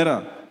 Μία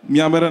μέρα.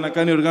 Μία μέρα να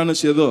κάνει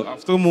οργάνωση εδώ.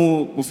 Αυτό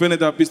μου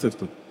φαίνεται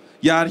απίστευτο.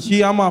 Για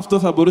αρχή, άμα αυτό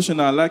θα μπορούσε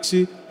να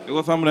αλλάξει,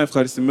 εγώ θα ήμουν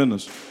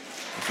ευχαριστημένος.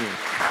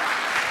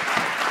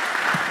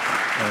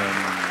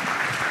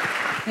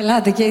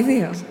 Ελάτε και οι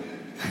δύο.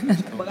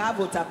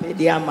 Μπράβο τα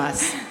παιδιά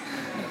μας.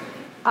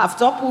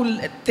 Αυτό που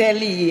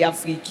θέλει η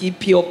Αφρική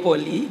πιο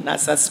πολύ, να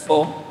σας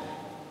πω,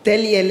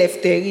 θέλει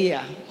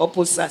ελευθερία,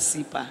 όπως σας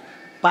είπα.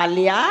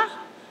 Παλιά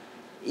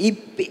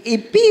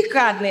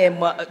υπήρχαν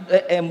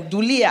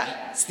δουλεία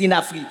στην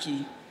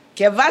Αφρική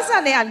και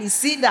βάζανε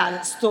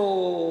αλυσίδα στο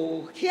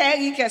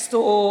χέρι και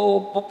στο,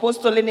 πώς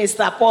το λένε,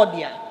 στα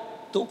πόδια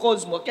του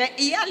κόσμου. Και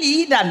οι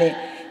άλλοι είδανε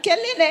και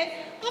λένε,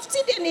 αυτή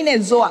δεν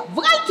είναι ζώα.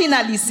 Βγάλ την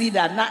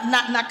αλυσίδα,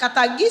 να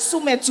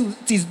καταργήσουμε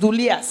τις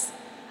δουλειές.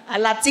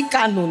 Αλλά τι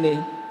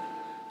κάνουνε?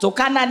 Το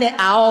κάνανε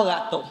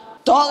αόρατο.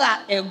 Τώρα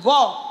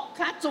εγώ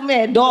κάθομαι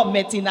εδώ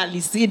με την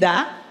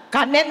αλυσίδα,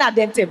 κανένα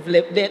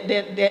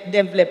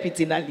δεν βλέπει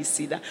την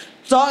αλυσίδα.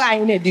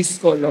 Τώρα είναι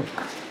δύσκολο.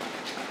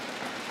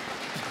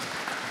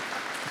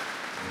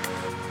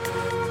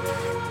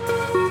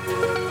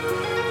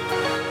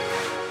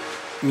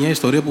 Μια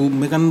ιστορία που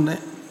με έκανε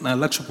να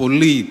αλλάξω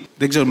πολύ,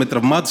 δεν ξέρω, με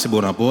τραυμάτισε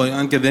μπορώ να πω,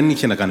 αν και δεν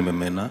είχε να κάνει με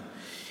μένα,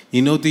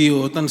 είναι ότι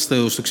όταν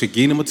στο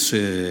ξεκίνημα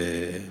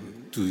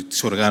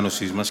της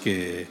οργάνωσής μας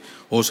και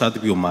ως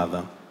άτυπη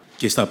ομάδα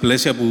και στα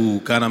πλαίσια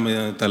που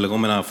κάναμε τα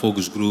λεγόμενα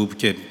focus group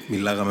και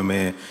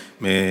μιλάγαμε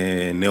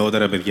με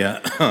νεότερα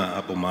παιδιά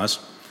από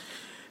εμάς,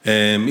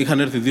 είχαν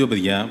έρθει δύο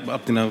παιδιά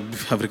από την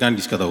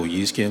αφρικάνικης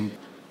καταγωγής και μου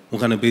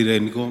είχαν πει, ρε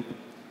Νίκο,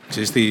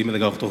 ξέρεις τι, είμαι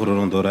 18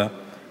 χρονών τώρα,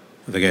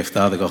 17-18,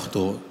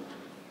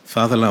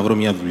 θα ήθελα να βρω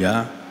μια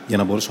δουλειά για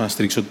να μπορέσω να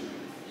στηρίξω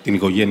την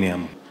οικογένειά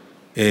μου.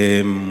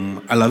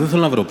 Αλλά δεν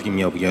θέλω να βρω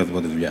μια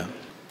οποιαδήποτε δουλειά.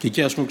 Και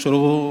εκεί, ας πούμε, ξέρω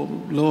εγώ,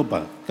 λέω,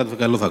 όπα, κάτι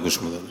καλό θα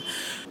ακούσουμε τότε.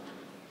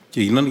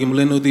 Και γυρνάνε και μου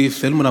λένε ότι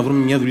θέλουμε να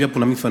βρούμε μια δουλειά που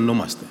να μην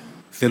φαινόμαστε.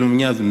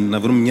 Θέλουμε να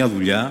βρούμε μια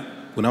δουλειά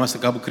που να είμαστε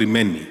κάπου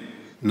κρυμμένοι.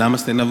 Να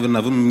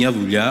βρούμε μια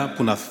δουλειά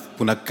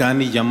που να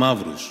κάνει για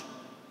μαύρους.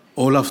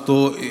 Όλο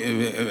αυτό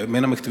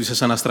εμένα με χτύπησε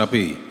σαν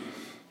αστραπή.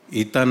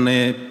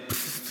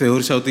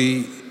 Θεώρησα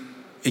ότι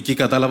εκεί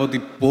κατάλαβα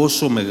ότι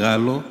πόσο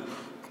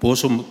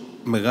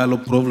μεγάλο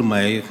πρόβλημα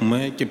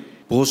έχουμε και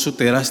πόσο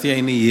τεράστια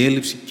είναι η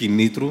έλλειψη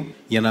κινήτρου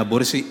για να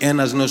μπορέσει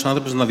ένας νέος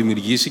άνθρωπος να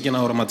δημιουργήσει και να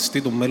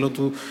οραματιστεί το μέλλον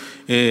του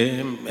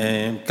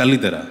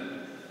καλύτερα.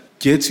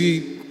 Και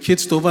έτσι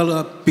το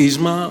έβαλα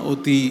πείσμα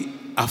ότι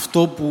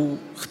αυτό που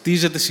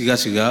χτίζεται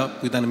σιγά-σιγά,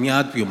 που ήταν μια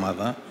άτυπη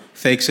ομάδα,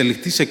 θα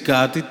εξελιχθεί σε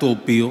κάτι το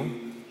οποίο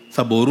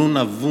θα μπορούν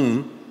να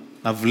δουν,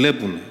 να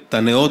βλέπουν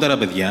τα νεότερα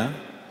παιδιά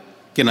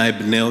και να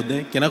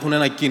εμπνέονται και να έχουν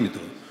ένα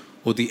κίνητρο.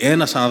 Ότι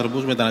ένας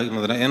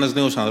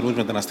νέος άνθρωπος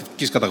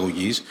μεταναστευτικής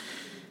καταγωγής,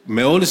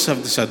 με όλες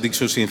αυτές τις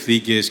αντίξωες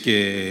συνθήκες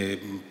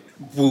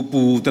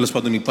που τέλος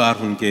πάντων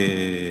υπάρχουν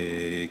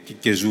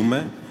και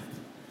ζούμε,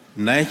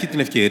 να έχει την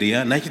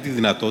ευκαιρία, να έχει τη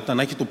δυνατότητα,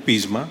 να έχει το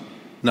πείσμα,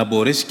 να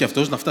μπορέσει και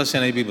αυτός να φτάσει σε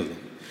ένα επίπεδο.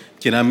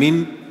 Και να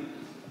μην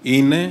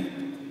είναι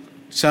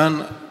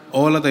σαν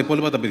όλα τα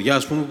υπόλοιπα τα παιδιά,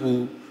 ας πούμε,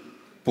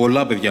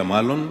 πολλά παιδιά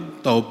μάλλον,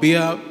 τα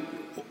οποία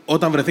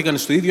όταν βρεθήκαν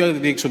στο ίδιο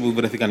διέξω που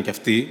βρεθήκαν και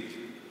αυτοί,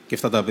 και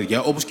αυτά τα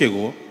παιδιά, όπως και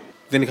εγώ,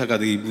 δεν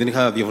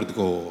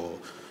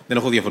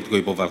έχω διαφορετικό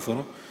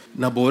υποβάθρο,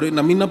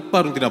 να μην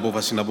πάρουν την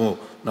απόφαση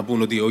να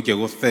πούν ότι «Όχι,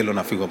 εγώ θέλω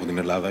να φύγω από την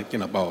Ελλάδα και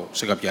να πάω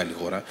σε κάποια άλλη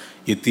χώρα,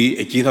 γιατί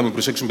εκεί θα με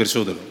προσέξουν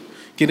περισσότερο».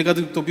 Και είναι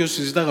κάτι το οποίο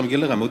συζητάγαμε και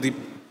λέγαμε ότι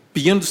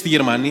πηγαίνοντας στη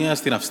Γερμανία,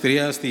 στην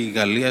Αυστρία, στη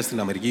Γαλλία, στην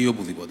Αμερική ή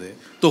οπουδήποτε,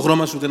 το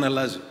χρώμα σου δεν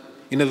αλλάζει.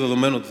 Είναι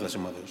δεδομένο ότι θα σε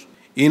μαύρος.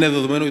 Είναι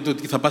δεδομένο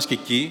ότι θα πας και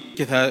εκεί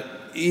και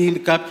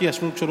κάποιοι, ας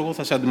πούμε,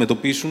 θα σε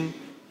αντιμετωπίσουν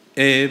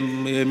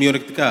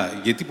μειονεκτικά.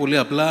 Γιατί πολύ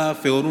απλά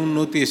θεωρούν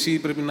ότι εσύ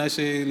πρέπει να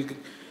είσαι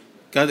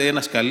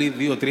ένα σκαλί,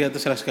 2, 3,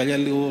 4 σκαλιά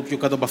λίγο πιο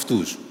κάτω από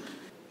αυτούς.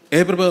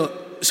 Έπρεπε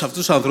σε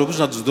αυτούς τους ανθρώπους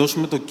να τους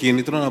δώσουμε το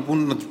κίνητρο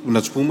να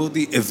τους πούμε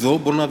ότι εδώ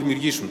μπορούν να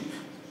δημιουργήσουν.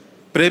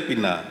 Πρέπει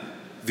να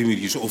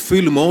δημιουργήσουν.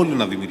 Οφείλουμε όλοι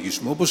να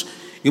δημιουργήσουμε. Όπως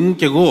ήμουν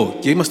και εγώ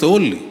και είμαστε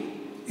όλοι.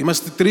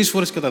 Είμαστε 3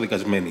 φορές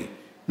καταδικασμένοι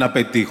να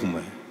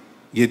πετύχουμε.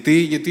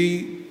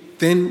 Γιατί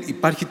δεν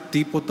υπάρχει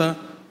τίποτα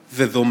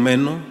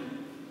δεδομένο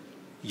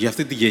για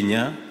αυτή τη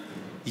γενιά.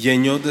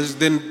 Γεννιόντας,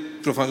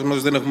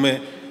 προφανώς δεν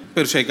έχουμε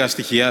περιουσιακά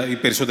στοιχεία οι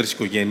περισσότερες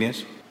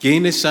οικογένειες και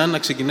είναι σαν να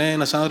ξεκινάει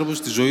ένας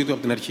άνθρωπος τη ζωή του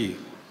από την αρχή.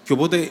 Και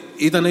οπότε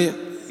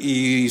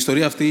η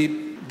ιστορία αυτή,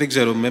 δεν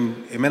ξέρω,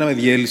 εμένα με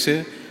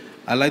διέλυσε,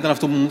 αλλά ήταν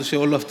αυτό που μου έδωσε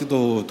όλο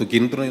αυτό το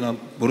κίνητρο για να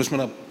μπορέσουμε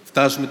να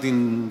φτάσουμε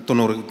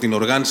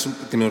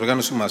την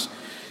οργάνωση μας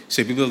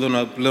σε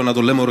επίπεδο πλέον να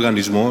το λέμε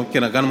οργανισμό και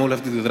να κάνουμε όλη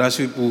αυτή τη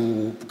δράση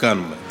που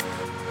κάνουμε.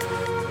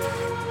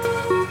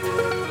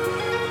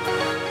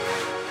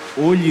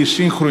 Όλη η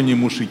σύγχρονη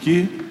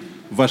μουσική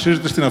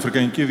βασίζεται στην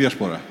αφρικανική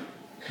διασπορά.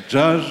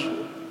 Τζαζ,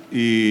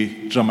 η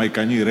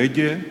τζαμαϊκανή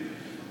ρέγγε,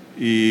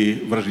 η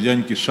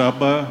βραζιλιάνικη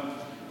σάμπα,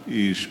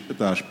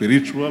 τα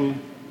spiritual,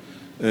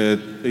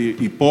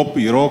 η pop,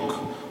 η rock,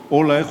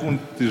 όλα έχουν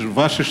τις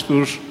βάσεις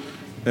τους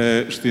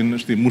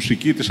στη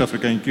μουσική της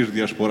αφρικανικής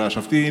διασποράς.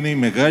 Αυτή είναι η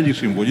μεγάλη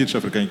συμβολή της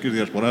αφρικανικής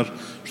διασποράς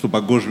στον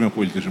παγκόσμιο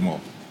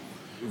πολιτισμό.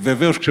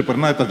 Βεβαίως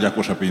ξεπερνάει τα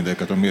 250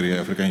 εκατομμύρια η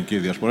αφρικανική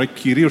διασπορά,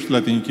 κυρίως στη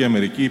Λατινική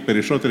Αμερική, οι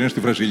περισσότεροι είναι στη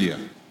Βραζιλία.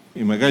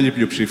 Η μεγάλη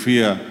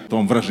πλειοψηφία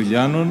των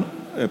Βραζιλιάνων,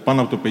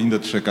 πάνω από το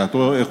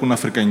 50%, έχουν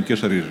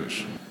αφρικανικές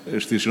ρίζες.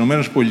 Στις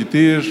Ηνωμένες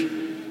Πολιτείες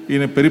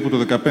είναι περίπου το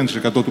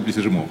 15% του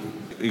πληθυσμού.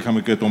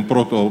 Είχαμε και τον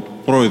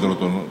πρώτο πρόεδρο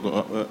των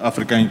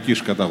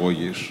αφρικανικής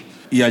καταγωγής.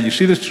 Οι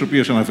αλυσίδες τις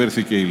οποίες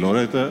αναφέρθηκε η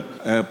Λορέτα,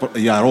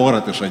 οι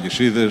αόρατες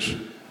αλυσίδες,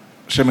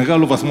 σε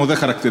μεγάλο βαθμό δεν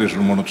χαρακτηρίζουν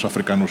μόνο τους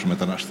Αφρικανούς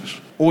μετανάστες.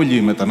 Όλοι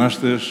οι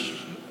μετανάστες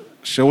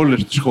σε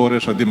όλες τις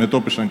χώρες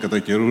αντιμετώπισαν κατά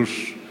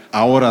καιρούς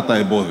αόρατα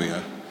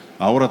εμπόδια.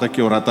 Αόρατα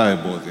και ορατά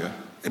εμπόδια.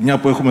 Μια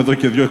που έχουμε εδώ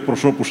και 2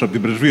 εκπροσώπους από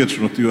την πρεσβεία της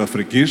Νοτιού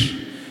Αφρικής,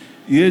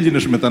 οι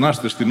Έλληνες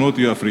μετανάστες στη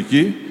Νότιο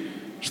Αφρική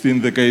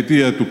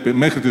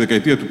μέχρι τη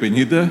δεκαετία του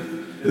 50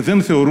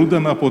 δεν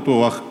θεωρούνταν από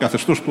το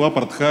καθεστώς του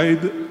Apartheid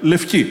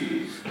λευκοί.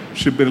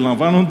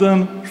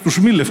 Συμπεριλαμβάνονταν στους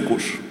μη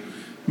λευκούς.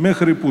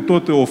 Μέχρι που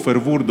τότε ο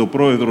Φερβούρντ, ο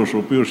πρόεδρος, ο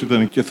οποίος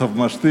ήταν και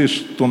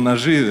θαυμαστής των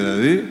Ναζί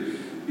δηλαδή,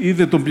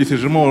 είδε τον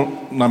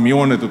πληθυσμό να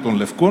μειώνεται των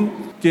λευκών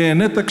και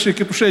ενέταξε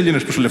και τους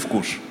Έλληνες τους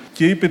λευκούς.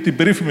 Και είπε την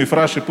περίφημη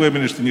φράση που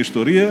έμεινε στην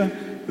ιστορία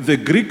 «The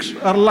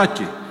Greeks are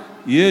lucky».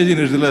 Οι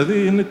Έλληνες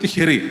δηλαδή είναι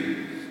τυχεροί.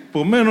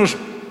 Επομένως,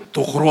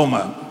 το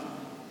χρώμα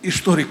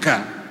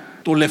ιστορικά,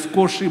 το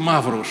λευκός ή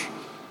μαύρος,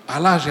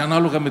 αλλάζει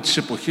ανάλογα με τις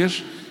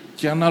εποχές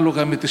και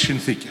ανάλογα με τις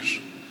συνθήκες.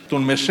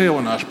 Τον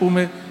Μεσαίωνα, ας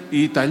πούμε,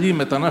 οι Ιταλοί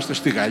μετανάστες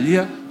στη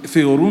Γαλλία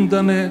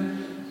θεωρούνταν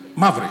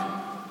μαύροι.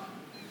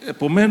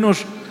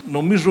 Επομένως,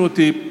 νομίζω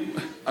ότι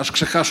ας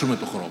ξεχάσουμε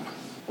το χρώμα.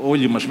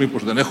 Όλοι μας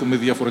μήπως δεν έχουμε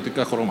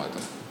διαφορετικά χρώματα.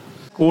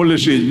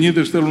 Όλες οι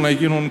Ελληνίδες θέλουν να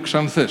γίνουν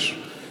ξανθές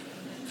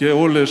και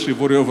όλες οι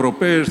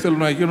Βορειοευρωπαίες θέλουν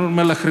να γίνουν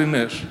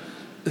μελαχρινές.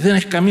 Δεν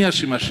έχει καμία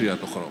σημασία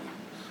το χρώμα.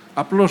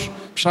 Απλώς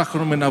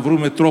ψάχνουμε να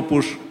βρούμε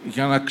τρόπους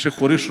για να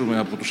ξεχωρίσουμε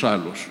από τους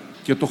άλλους.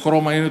 Και το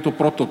χρώμα είναι το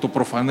πρώτο, το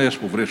προφανές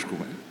που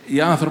βρίσκουμε.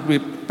 Οι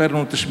άνθρωποι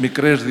παίρνουν τις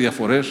μικρές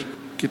διαφορές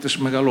και τις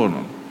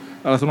μεγαλώνουν.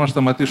 Αλλά θέλω να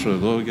σταματήσω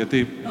εδώ,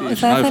 γιατί...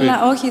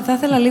 Θα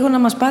ήθελα λίγο να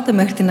μας πάτε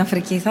μέχρι την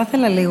Αφρική. Θα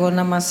ήθελα λίγο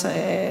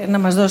να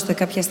μας δώσετε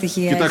κάποια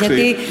στοιχεία. Κοιτάξτε,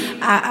 γιατί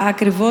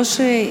ακριβώς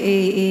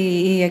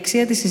η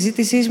αξία της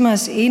συζήτησής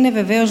μας είναι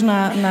βεβαίως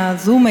να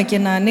δούμε και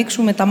να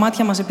ανοίξουμε τα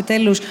μάτια μας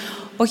επιτέλους,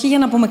 όχι για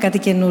να πούμε κάτι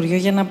καινούριο,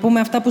 για να πούμε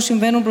αυτά που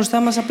συμβαίνουν μπροστά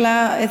μας,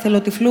 απλά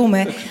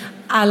εθελοτυφλούμε.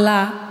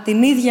 Αλλά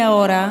την ίδια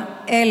ώρα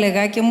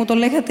έλεγα, και μου το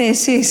λέγατε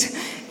εσείς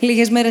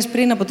λίγες μέρες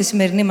πριν από τη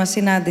σημερινή μας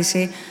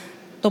συνάντηση,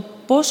 το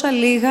πόσα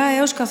λίγα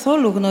έως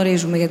καθόλου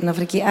γνωρίζουμε για την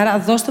Αφρική. Άρα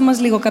δώστε μας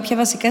λίγο κάποια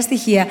βασικά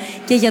στοιχεία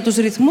και για τους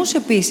ρυθμούς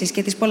επίσης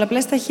και τις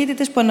πολλαπλές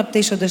ταχύτητες που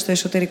αναπτύσσονται στο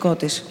εσωτερικό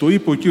της. Το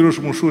είπε ο κύριος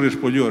Μουσούρης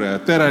πολύ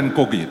ωραία. Terra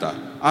incognita.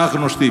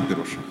 Άγνωστη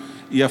ήπειρος.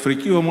 Η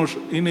Αφρική όμως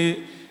είναι,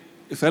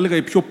 θα έλεγα,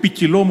 η πιο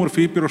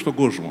ποικιλόμορφη ήπειρος στον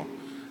κόσμο.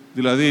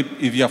 Δηλαδή,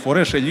 οι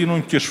διαφορές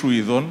Ελλήνων και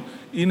Σουηδών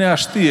είναι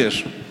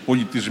αστείες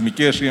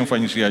πολιτισμικές ή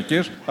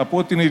εμφανισιακές από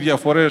ότι είναι οι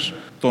διαφορές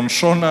των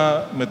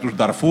Σόνα με τους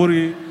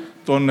Νταρφούρι,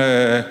 των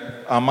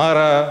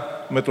Αμάρα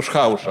με τους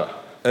Χάουσα.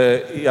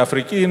 Η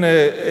Αφρική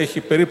έχει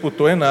περίπου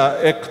το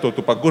 1/6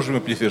 του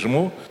παγκόσμιου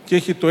πληθυσμού και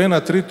έχει το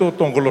 1/3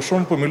 των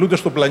γλωσσών που μιλούνται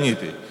στον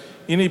πλανήτη.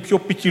 Είναι η πιο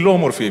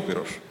ποικιλόμορφη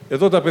ήπειρος.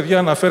 Εδώ τα παιδιά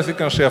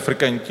αναφέρθηκαν σε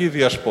αφρικανική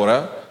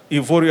διασπορά. Οι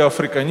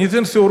Βόρειο-Αφρικανοί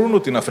δεν θεωρούν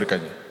ότι είναι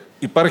Αφρικανοί.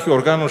 Υπάρχει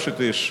οργάνωση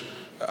της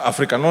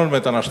Αφρικανών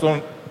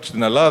μεταναστών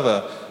στην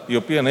Ελλάδα, η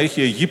οποία να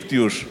έχει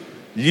Αιγύπτιους,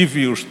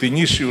 Λίβιους,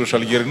 Τινήσιους,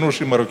 Αλγερινούς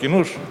ή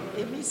Μαροκινούς.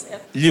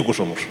 Λίγους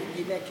όμως.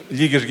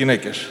 Λίγες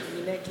γυναίκες.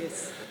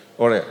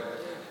 Ωραία.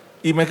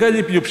 Η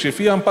μεγάλη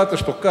πλειοψηφία, αν πάτε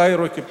στο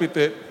Κάιρο και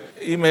πείτε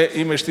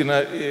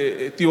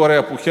τι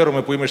ωραία που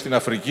χαίρομαι που είμαι στην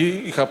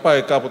Αφρική, είχα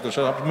πάει κάποτε,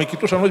 με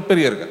κοιτούσαν όλοι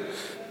περίεργα.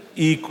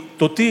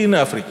 Το τι είναι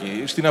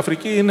Αφρική. Στην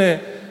Αφρική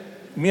είναι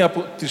μία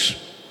από τις,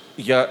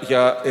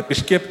 για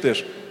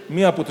επισκέπτες,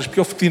 μία από τις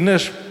πιο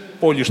φτηνές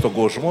πόλεις στον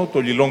κόσμο, το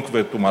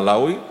Λιλόγκβε του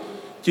Μαλάουι,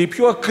 και η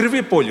πιο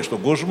ακριβή πόλη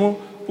στον κόσμο,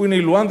 που είναι η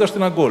Λουάντα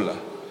στην Αγκόλα.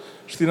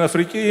 Στην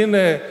Αφρική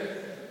είναι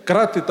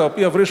κράτη τα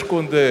οποία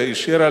βρίσκονται, η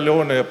Σιέρα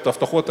Λεόνε, από τα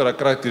φτωχότερα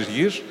κράτη της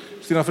γης.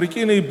 Στην Αφρική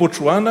είναι η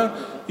Μποτσουάνα,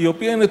 η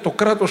οποία είναι το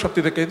κράτος από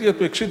τη δεκαετία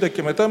του 60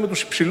 και μετά με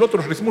τους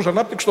υψηλότερους ρυθμούς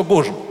ανάπτυξης στον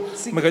κόσμο.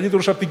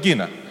 Μεγαλύτερους από την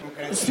Κίνα.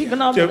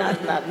 Συγγνώμη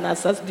να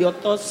σας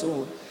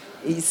διορθώσω.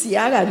 Η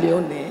Σιέρα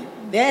Λεόνε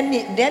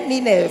δεν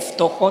είναι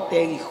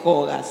φτωχότερη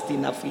χώρα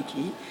στην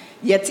Αφρική,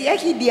 γιατί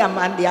έχει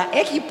διαμάντια,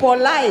 έχει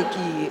πολλά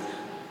εκεί.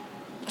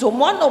 Το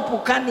μόνο που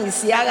κάνει η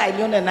Σιέρα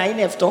Λεόνε να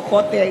είναι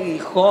φτωχότερη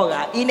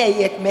χώρα είναι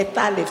η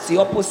εκμετάλλευση,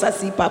 όπως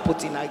σας είπα από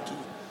την αρχή.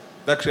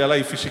 Εντάξει, αλλά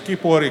οι φυσικοί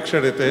πόροι,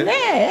 ξέρετε, ναι,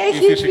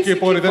 οι φυσικοί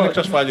πόροι δεν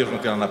εξασφαλίζουν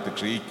την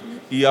ανάπτυξη.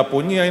 Η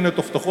Ιαπωνία είναι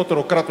το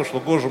φτωχότερο κράτος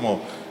στον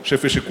κόσμο σε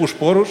φυσικούς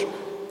πόρους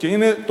και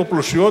είναι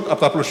από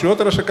τα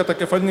πλουσιότερα σε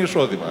κατακεφαλήν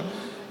εισόδημα.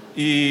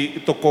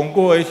 Το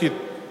Κονγκό έχει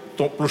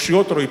το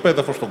πλουσιότερο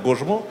υπέδαφος στον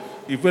κόσμο.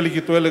 Οι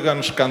Βέλγοι το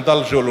έλεγαν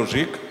σκαντάλ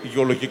ζεολογικ,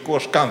 γεωλογικό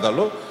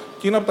σκάνδαλο,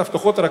 και είναι από τα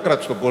φτωχότερα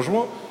κράτη στον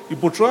κόσμο. Η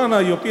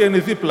Μποτσουάνα, η οποία είναι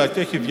δίπλα και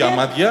έχει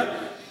διαμάντια,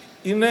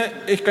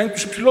 έχει κάνει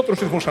τους υψηλότερους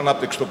ρυθμούς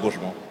ανάπτυξης στον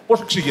κόσμο.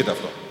 Πώς εξηγείται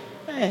αυτό?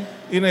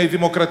 Είναι οι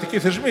δημοκρατικοί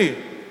θεσμοί,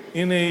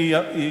 είναι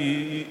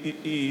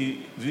η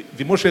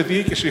δημόσια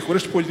διοίκηση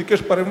χωρίς τις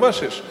πολιτικές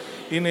παρεμβάσεις,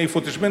 είναι οι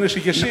φωτισμένες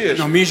ηγεσίες.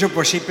 Νομίζω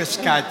πως είπες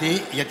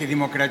κάτι για τη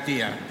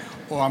δημοκρατία.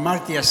 Ο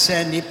Αμάρτια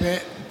Σεν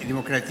είπε η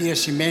δημοκρατία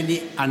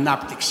σημαίνει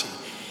ανάπτυξη.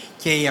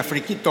 Και η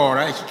Αφρική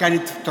τώρα έχει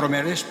κάνει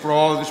τρομερές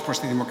προόδους προς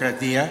τη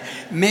δημοκρατία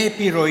με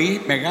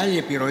μεγάλη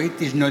επιρροή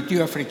της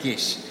Νοτιού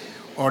Αφρικής.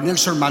 Ο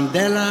Νέλσον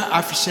Μαντέλα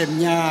άφησε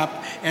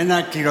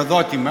ένα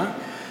κληροδότημα,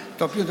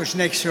 το οποίο το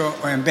συνέχισε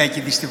ο Εμπέκη,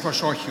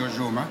 δυστυχώς όχι ο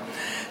Ζούμα,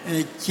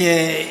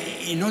 και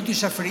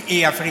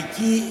η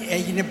Αφρική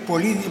έγινε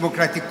πολύ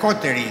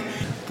δημοκρατικότερη,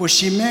 που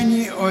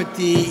σημαίνει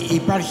ότι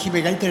υπάρχει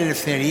μεγαλύτερη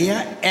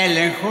ελευθερία,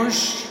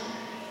 έλεγχος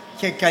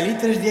και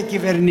καλύτερες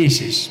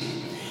διακυβερνήσεις.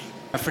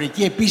 Η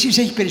Αφρική επίσης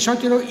έχει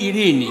περισσότερο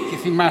ειρήνη, και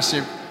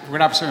θυμάσαι που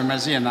γράψαμε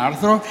μαζί ένα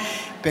άρθρο,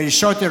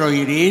 περισσότερο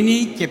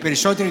ειρήνη και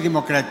περισσότερη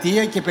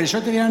δημοκρατία και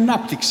περισσότερη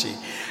ανάπτυξη.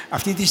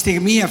 Αυτή τη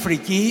στιγμή η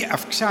Αφρική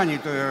αυξάνει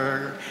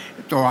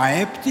το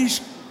ΑΕΠ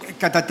της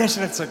κατά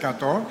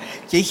 4%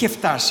 και είχε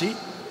φτάσει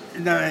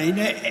να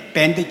είναι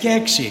 5 και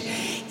 6.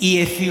 Η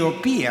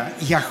Αιθιοπία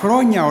για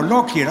χρόνια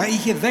ολόκληρα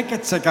είχε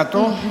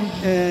 10%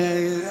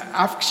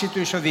 αύξηση του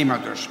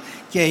εισοδήματος.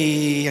 Και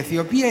η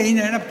Αιθιοπία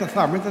είναι ένα από τα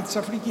θαύματα της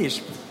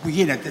Αφρικής που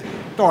γίνεται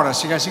τώρα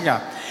σιγά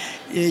σιγά.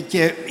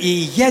 Και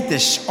οι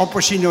ηγέτες,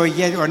 όπως είναι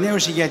ο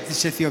νέος ηγέτης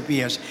της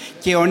Αιθιοπίας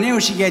και ο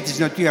νέος ηγέτης της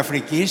Νοτιού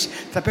Αφρικής,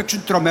 θα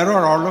παίξουν τρομερό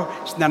ρόλο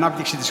στην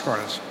ανάπτυξη της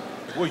χώρας.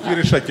 Εγώ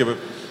γύρισα και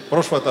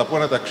πρόσφατα από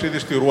ένα ταξίδι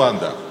στη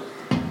Ρουάντα.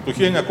 Το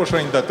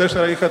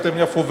 1994 είχατε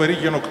μια φοβερή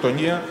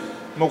γενοκτονία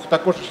με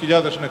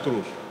 800.000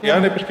 νεκρούς.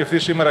 Εάν επισκεφθεί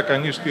σήμερα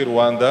κανείς στη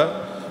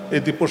Ρουάντα,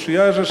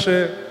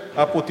 εντυπωσιάζεσαι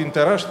από την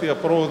τεράστια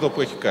πρόοδο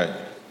που έχει κάνει.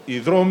 Οι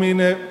δρόμοι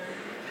είναι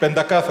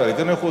πεντακάθαροι.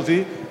 Δεν έχω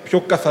δει πιο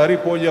καθαρή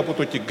πόλη από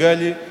το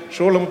Κιγκάλι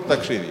σε όλα μου τα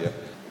ταξίδια.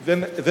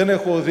 Δεν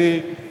έχω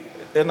δει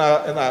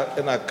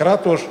ένα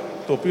κράτος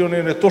το οποίο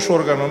είναι τόσο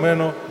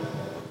οργανωμένο.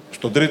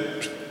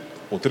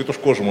 Ο τρίτος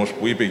κόσμος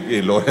που είπε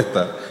η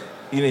Λορέτα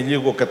είναι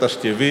λίγο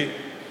κατασκευή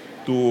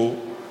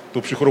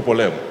του ψυχρού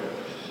πολέμου.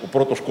 Ο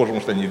πρώτος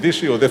κόσμος ήταν η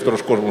Δύση, ο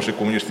δεύτερος κόσμος οι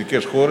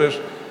κομμουνιστικές χώρες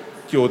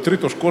και ο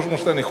τρίτος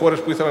κόσμος ήταν οι χώρες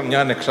που ήθελαν μια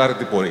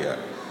ανεξάρτητη πορεία.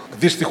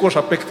 Δυστυχώς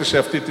απέκτησε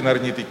αυτή την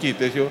αρνητική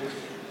τέτοιο.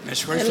 Με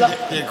συγχωρείτε,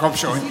 κύριε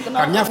Κόψο.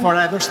 Καμιά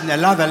φορά εδώ στην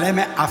Ελλάδα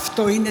λέμε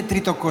αυτό είναι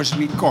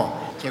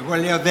τριτοκοσμικό. Και εγώ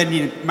λέω δεν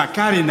είναι.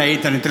 Μακάρι να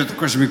ήταν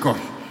τριτοκοσμικό.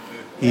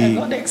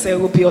 Εγώ δεν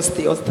ξέρω ποιος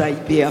Θεός τα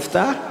είπε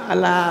αυτά,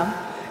 αλλά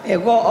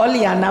εγώ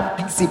όλη η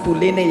ανάπτυξη που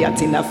λένε για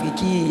την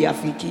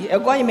Αφρική,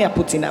 εγώ είμαι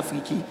από την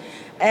Αφρική.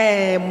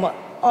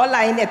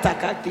 Όλα είναι τα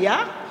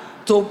καρδιά.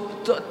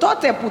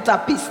 Τότε που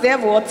τα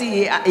πιστεύω ότι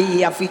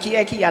η Αφρική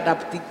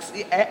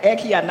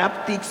έχει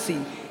ανάπτυξη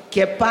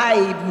και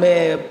πάει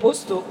με,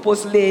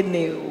 πώς λένε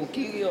ο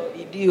κύριο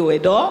Ιδίου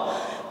εδώ,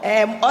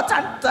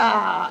 όταν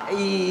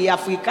οι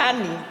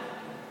Αφρικάνοι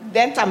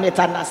δεν τα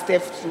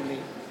μεταναστεύσουν,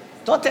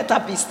 τότε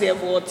τα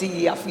πιστεύω ότι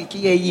η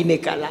Αφρική έγινε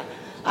καλά.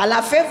 Αλλά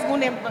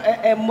φεύγουν,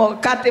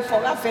 κάθε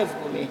φορά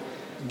φεύγουν.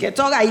 Και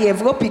τώρα η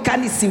Ευρώπη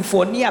κάνει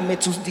συμφωνία με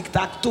τους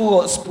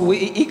δικτατούρους που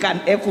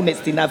έχουν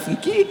στην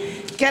Αφρική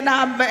και να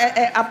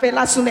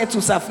απελάσουν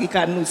τους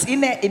Αφρικανούς.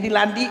 Είναι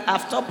δηλαδή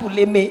αυτό που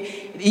λέμε,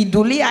 η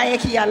δουλεία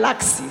έχει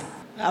αλλάξει.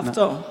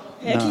 Αυτό.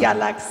 Έχει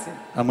αλλάξει.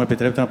 Αν μου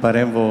επιτρέπετε να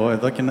παρέμβω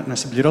εδώ και να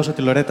συμπληρώσω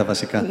τη Λορέτα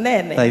βασικά.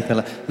 Ναι. Θα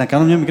ήθελα να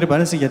κάνω μια μικρή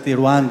παρένθεση για τη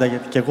Ρουάντα,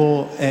 γιατί και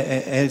εγώ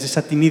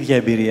έζησα την ίδια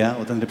εμπειρία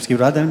όταν η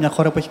Ρουάντα είναι μια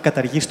χώρα που έχει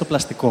καταργήσει το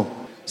πλαστικό.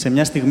 Σε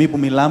μια στιγμή που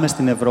μιλάμε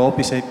στην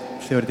Ευρώπη, σε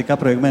θεωρητικά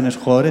προηγμένες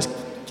χώρες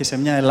και σε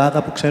μια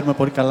Ελλάδα που ξέρουμε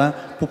πολύ καλά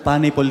που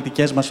πάνε οι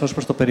πολιτικές μας ως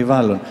προς το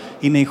περιβάλλον.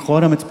 Είναι η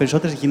χώρα με τις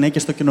περισσότερες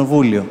γυναίκες στο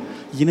κοινοβούλιο.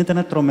 Γίνεται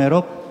ένα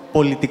τρομερό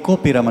πολιτικό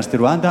πείραμα στη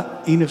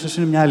Ρουάντα. Είναι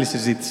μια άλλη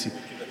συζήτηση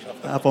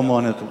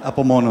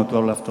από μόνο του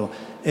όλο αυτό.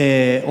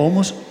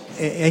 Όμως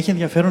έχει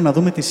ενδιαφέρον να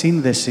δούμε τη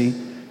σύνδεση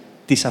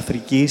της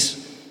Αφρικής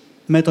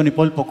με τον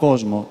υπόλοιπο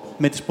κόσμο,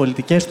 με τις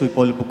πολιτικές του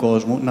υπόλοιπου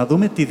κόσμου, να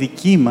δούμε τη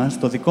δική μας,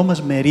 το δικό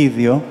μας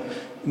μερίδιο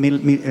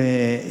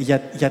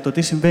για το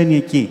τι συμβαίνει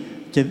εκεί.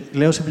 Και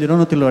λέω,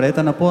 συμπληρώνω τη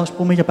Λορέτα, να πω, ας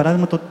πούμε, για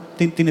παράδειγμα,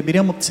 την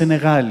εμπειρία μου από τη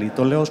Σενεγάλη.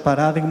 Το λέω ως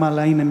παράδειγμα,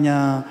 αλλά είναι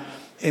μια...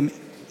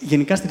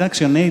 γενικά στην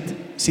ActionAid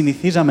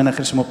συνηθίζαμε να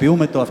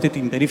χρησιμοποιούμε αυτή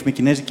την περίφημη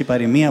κινέζικη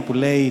παροιμία που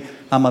λέει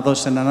άμα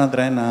δώσεις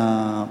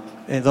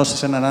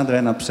σε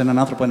έναν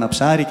άνθρωπο ένα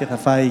ψάρι και θα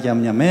φάει για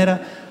μια μέρα,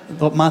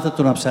 μάθε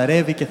του να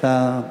ψαρεύει και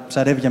θα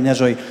ψαρεύει για μια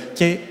ζωή.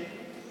 Και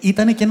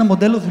ήταν και ένα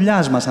μοντέλο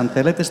δουλειάς μας, αν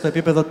θέλετε, στο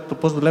επίπεδο του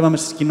πώς δουλεύαμε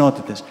στις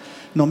κοινότητες.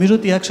 Νομίζω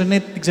ότι η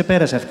ActionAid την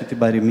ξεπέρασε αυτή την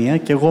παροιμία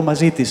και εγώ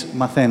μαζί της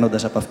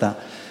μαθαίνοντας από αυτά.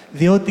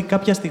 Διότι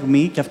κάποια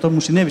στιγμή, και αυτό μου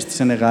συνέβη στη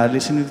Σενεγάλη,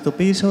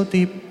 συνειδητοποίησα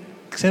ότι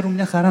ξέρουν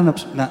μια χαρά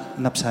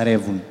να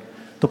ψαρεύουν.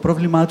 Το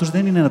πρόβλημά τους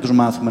δεν είναι να τους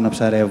μάθουμε να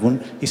ψαρεύουν.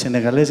 Οι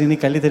Σενεγαλέζοι είναι οι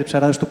καλύτεροι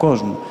ψαράδες του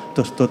κόσμου.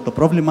 Το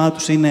πρόβλημά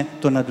τους είναι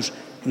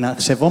να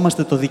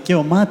σεβόμαστε το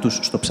δικαίωμά τους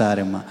στο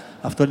ψάρεμα.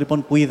 Αυτό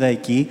λοιπόν που είδα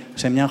εκεί,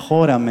 σε μια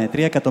χώρα με 3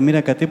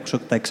 εκατομμύρια κατοίκους,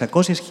 τα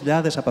 600.000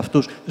 από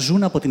αυτούς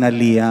ζουν από την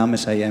αλία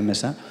άμεσα ή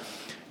έμεσα,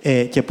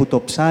 και που το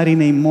ψάρι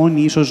είναι η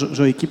μόνη ίσως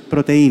ζωική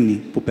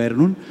πρωτεΐνη που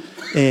παίρνουν,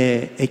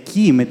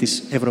 εκεί με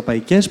τις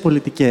ευρωπαϊκές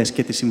πολιτικές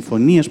και τις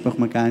συμφωνίες που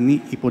έχουμε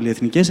κάνει, οι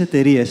πολυεθνικές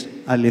εταιρείες,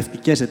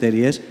 αλλιευτικές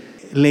εταιρείες,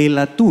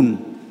 λαιλατούν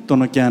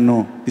τον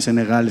ωκεανό της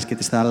Σενεγάλης και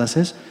της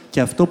θάλασσες,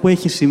 και αυτό που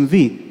έχει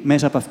συμβεί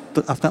μέσα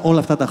από όλα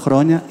αυτά τα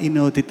χρόνια είναι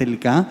ότι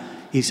τελικά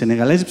οι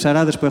Σενεγαλέζοι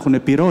ψαράδες που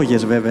έχουν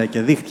πυρόγες βέβαια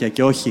και δίχτυα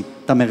και όχι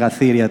τα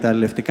μεγαθύρια τα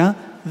αλλιευτικά,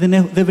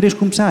 δεν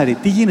βρίσκουν ψάρι.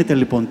 Τι γίνεται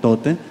λοιπόν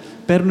τότε?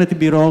 Παίρνουν την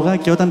πυρόγα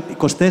και όταν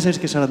 24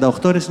 και 48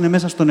 ώρες είναι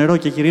μέσα στο νερό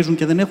και γυρίζουν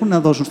και δεν έχουν να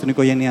δώσουν στην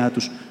οικογένειά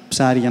τους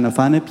ψάρι για να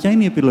φάνε, ποια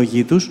είναι η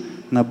επιλογή τους?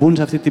 Να μπουν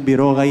σε αυτή την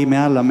πυρόγα ή με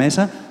άλλα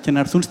μέσα και να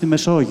έρθουν στη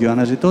Μεσόγειο,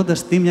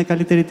 αναζητώντας μια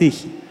καλύτερη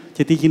τύχη.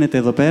 Και τι γίνεται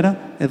εδώ πέρα?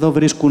 Εδώ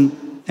βρίσκουν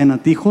ένα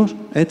τείχος,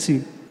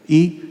 έτσι,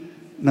 ή,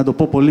 να το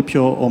πω πολύ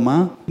πιο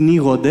ομά,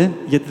 πνίγονται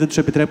γιατί δεν τους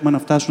επιτρέπουμε να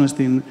φτάσουν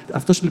στην...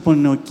 Αυτός λοιπόν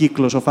είναι ο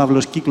κύκλος, ο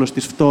φαύλος κύκλος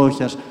της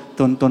φτώχειας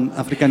των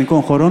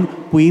αφρικανικών χωρών,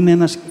 που είναι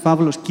ένας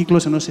φαύλος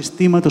κύκλος ενός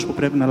συστήματος που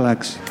πρέπει να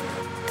αλλάξει.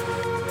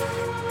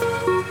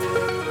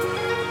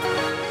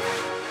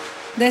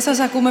 Δεν σας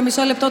ακούμε.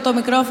 Μισό λεπτό το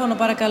μικρόφωνο,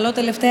 παρακαλώ.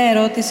 Τελευταία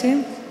ερώτηση.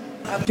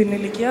 Από την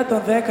ηλικία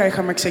των 10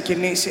 είχαμε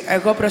ξεκινήσει.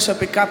 Εγώ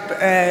προσωπικά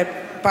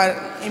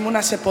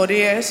ήμουνα σε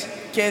πορείες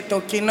και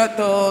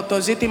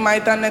το ζήτημα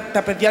ήταν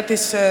τα παιδιά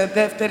της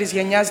δεύτερης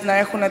γενιάς να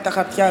έχουν τα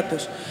χαρτιά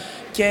τους.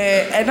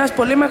 Και ένας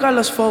πολύ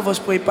μεγάλος φόβος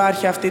που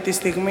υπάρχει αυτή τη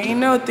στιγμή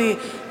είναι ότι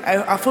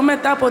αφού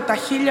μετά από τα 1000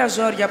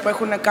 ζόρια που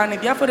έχουν κάνει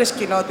διάφορες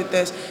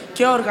κοινότητες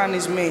και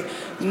οργανισμοί,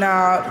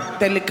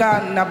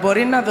 τελικά να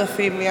μπορεί να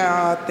δοθεί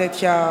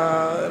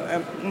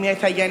μια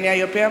ηθαγένεια,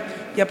 η οποία,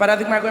 για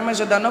παράδειγμα, εγώ είμαι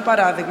ζωντανό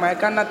παράδειγμα.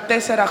 Έκανα 4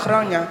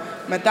 χρόνια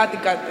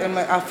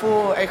αφού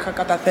είχα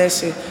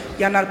καταθέσει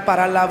για να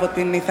παραλάβω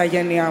την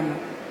ηθαγένειά μου.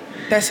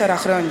 4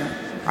 χρόνια.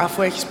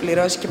 Αφού έχεις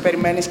πληρώσει και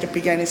περιμένεις και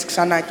πηγαίνεις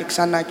ξανά και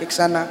ξανά και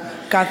ξανά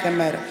κάθε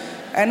μέρα.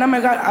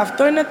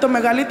 Αυτό είναι το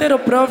μεγαλύτερο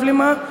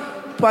πρόβλημα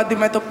που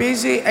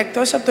αντιμετωπίζει,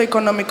 εκτός από το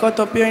οικονομικό,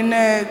 το οποίο είναι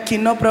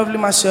κοινό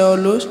πρόβλημα σε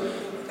όλους.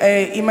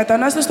 Οι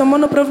μετανάστες το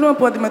μόνο πρόβλημα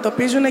που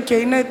αντιμετωπίζουν και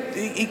είναι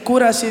η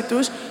κούρασή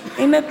τους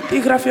είναι η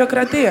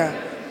γραφειοκρατία.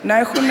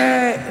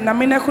 Να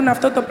μην έχουν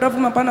αυτό το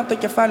πρόβλημα πάνω από το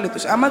κεφάλι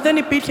τους. Άμα δεν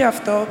υπήρχε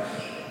αυτό,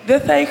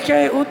 δεν θα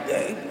είχε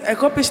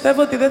εγώ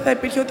πιστεύω ότι δεν θα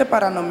υπήρχε ούτε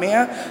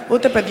παρανομία,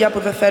 ούτε παιδιά που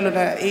δεν θέλουν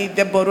ή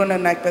δεν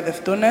μπορούν να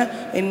εκπαιδευτούν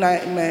ή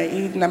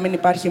να μην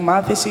υπάρχει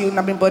μάθηση ή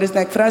να μην μπορείς να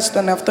εκφράσεις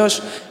τον εαυτό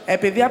σου.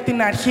 Επειδή από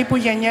την αρχή που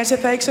γεννιέσαι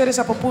θα ήξερες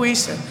από πού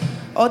είσαι.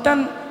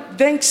 Όταν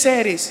δεν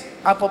ξέρεις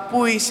από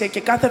πού είσαι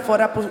και κάθε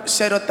φορά που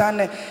σε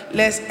ρωτάνε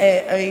λες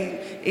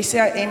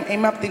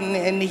είμαι από την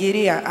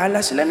Νιγηρία,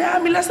 αλλά σου λένε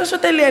μιλάς τόσο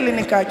τέλεια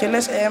ελληνικά και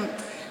λες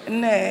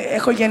ναι,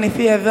 έχω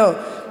γεννηθεί εδώ.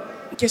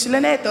 Και σου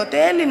λένε τότε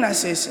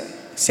Έλληνας είσαι.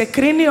 Σε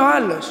κρίνει ο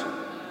άλλος.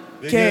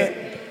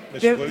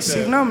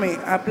 Συγγνώμη,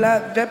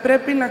 απλά δεν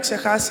πρέπει να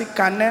ξεχάσει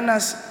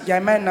κανένας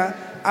για μένα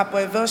από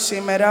εδώ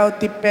σήμερα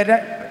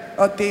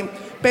ότι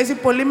παίζει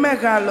πολύ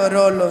μεγάλο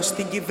ρόλο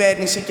στην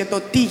κυβέρνηση και το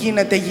τι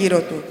γίνεται γύρω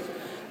του.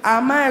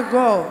 Άμα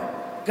εγώ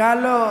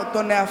βγάλω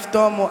τον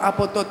εαυτό μου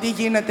από το τι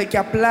γίνεται και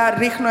απλά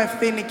ρίχνω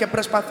ευθύνη και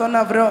προσπαθώ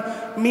να βρω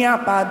μία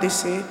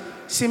απάντηση,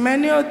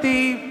 σημαίνει ότι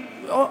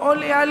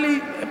όλοι οι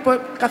άλλοι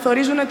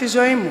καθορίζουν τη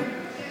ζωή μου.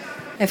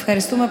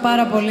 Ευχαριστούμε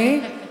πάρα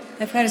πολύ.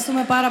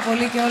 Ευχαριστούμε πάρα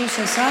πολύ και όλους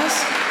εσάς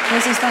που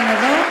ήσασταν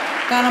εδώ.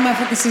 Κάναμε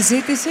αυτή τη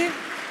συζήτηση.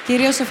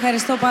 Κυρίως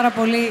ευχαριστώ πάρα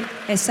πολύ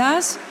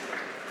εσάς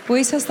που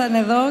ήσασταν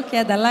εδώ και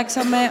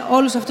ανταλλάξαμε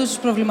όλους αυτούς τους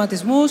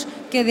προβληματισμούς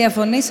και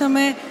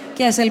διαφωνήσαμε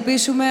και ας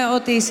ελπίσουμε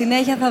ότι η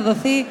συνέχεια θα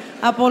δοθεί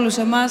από όλους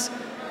εμάς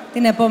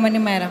την επόμενη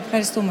μέρα.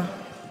 Ευχαριστούμε.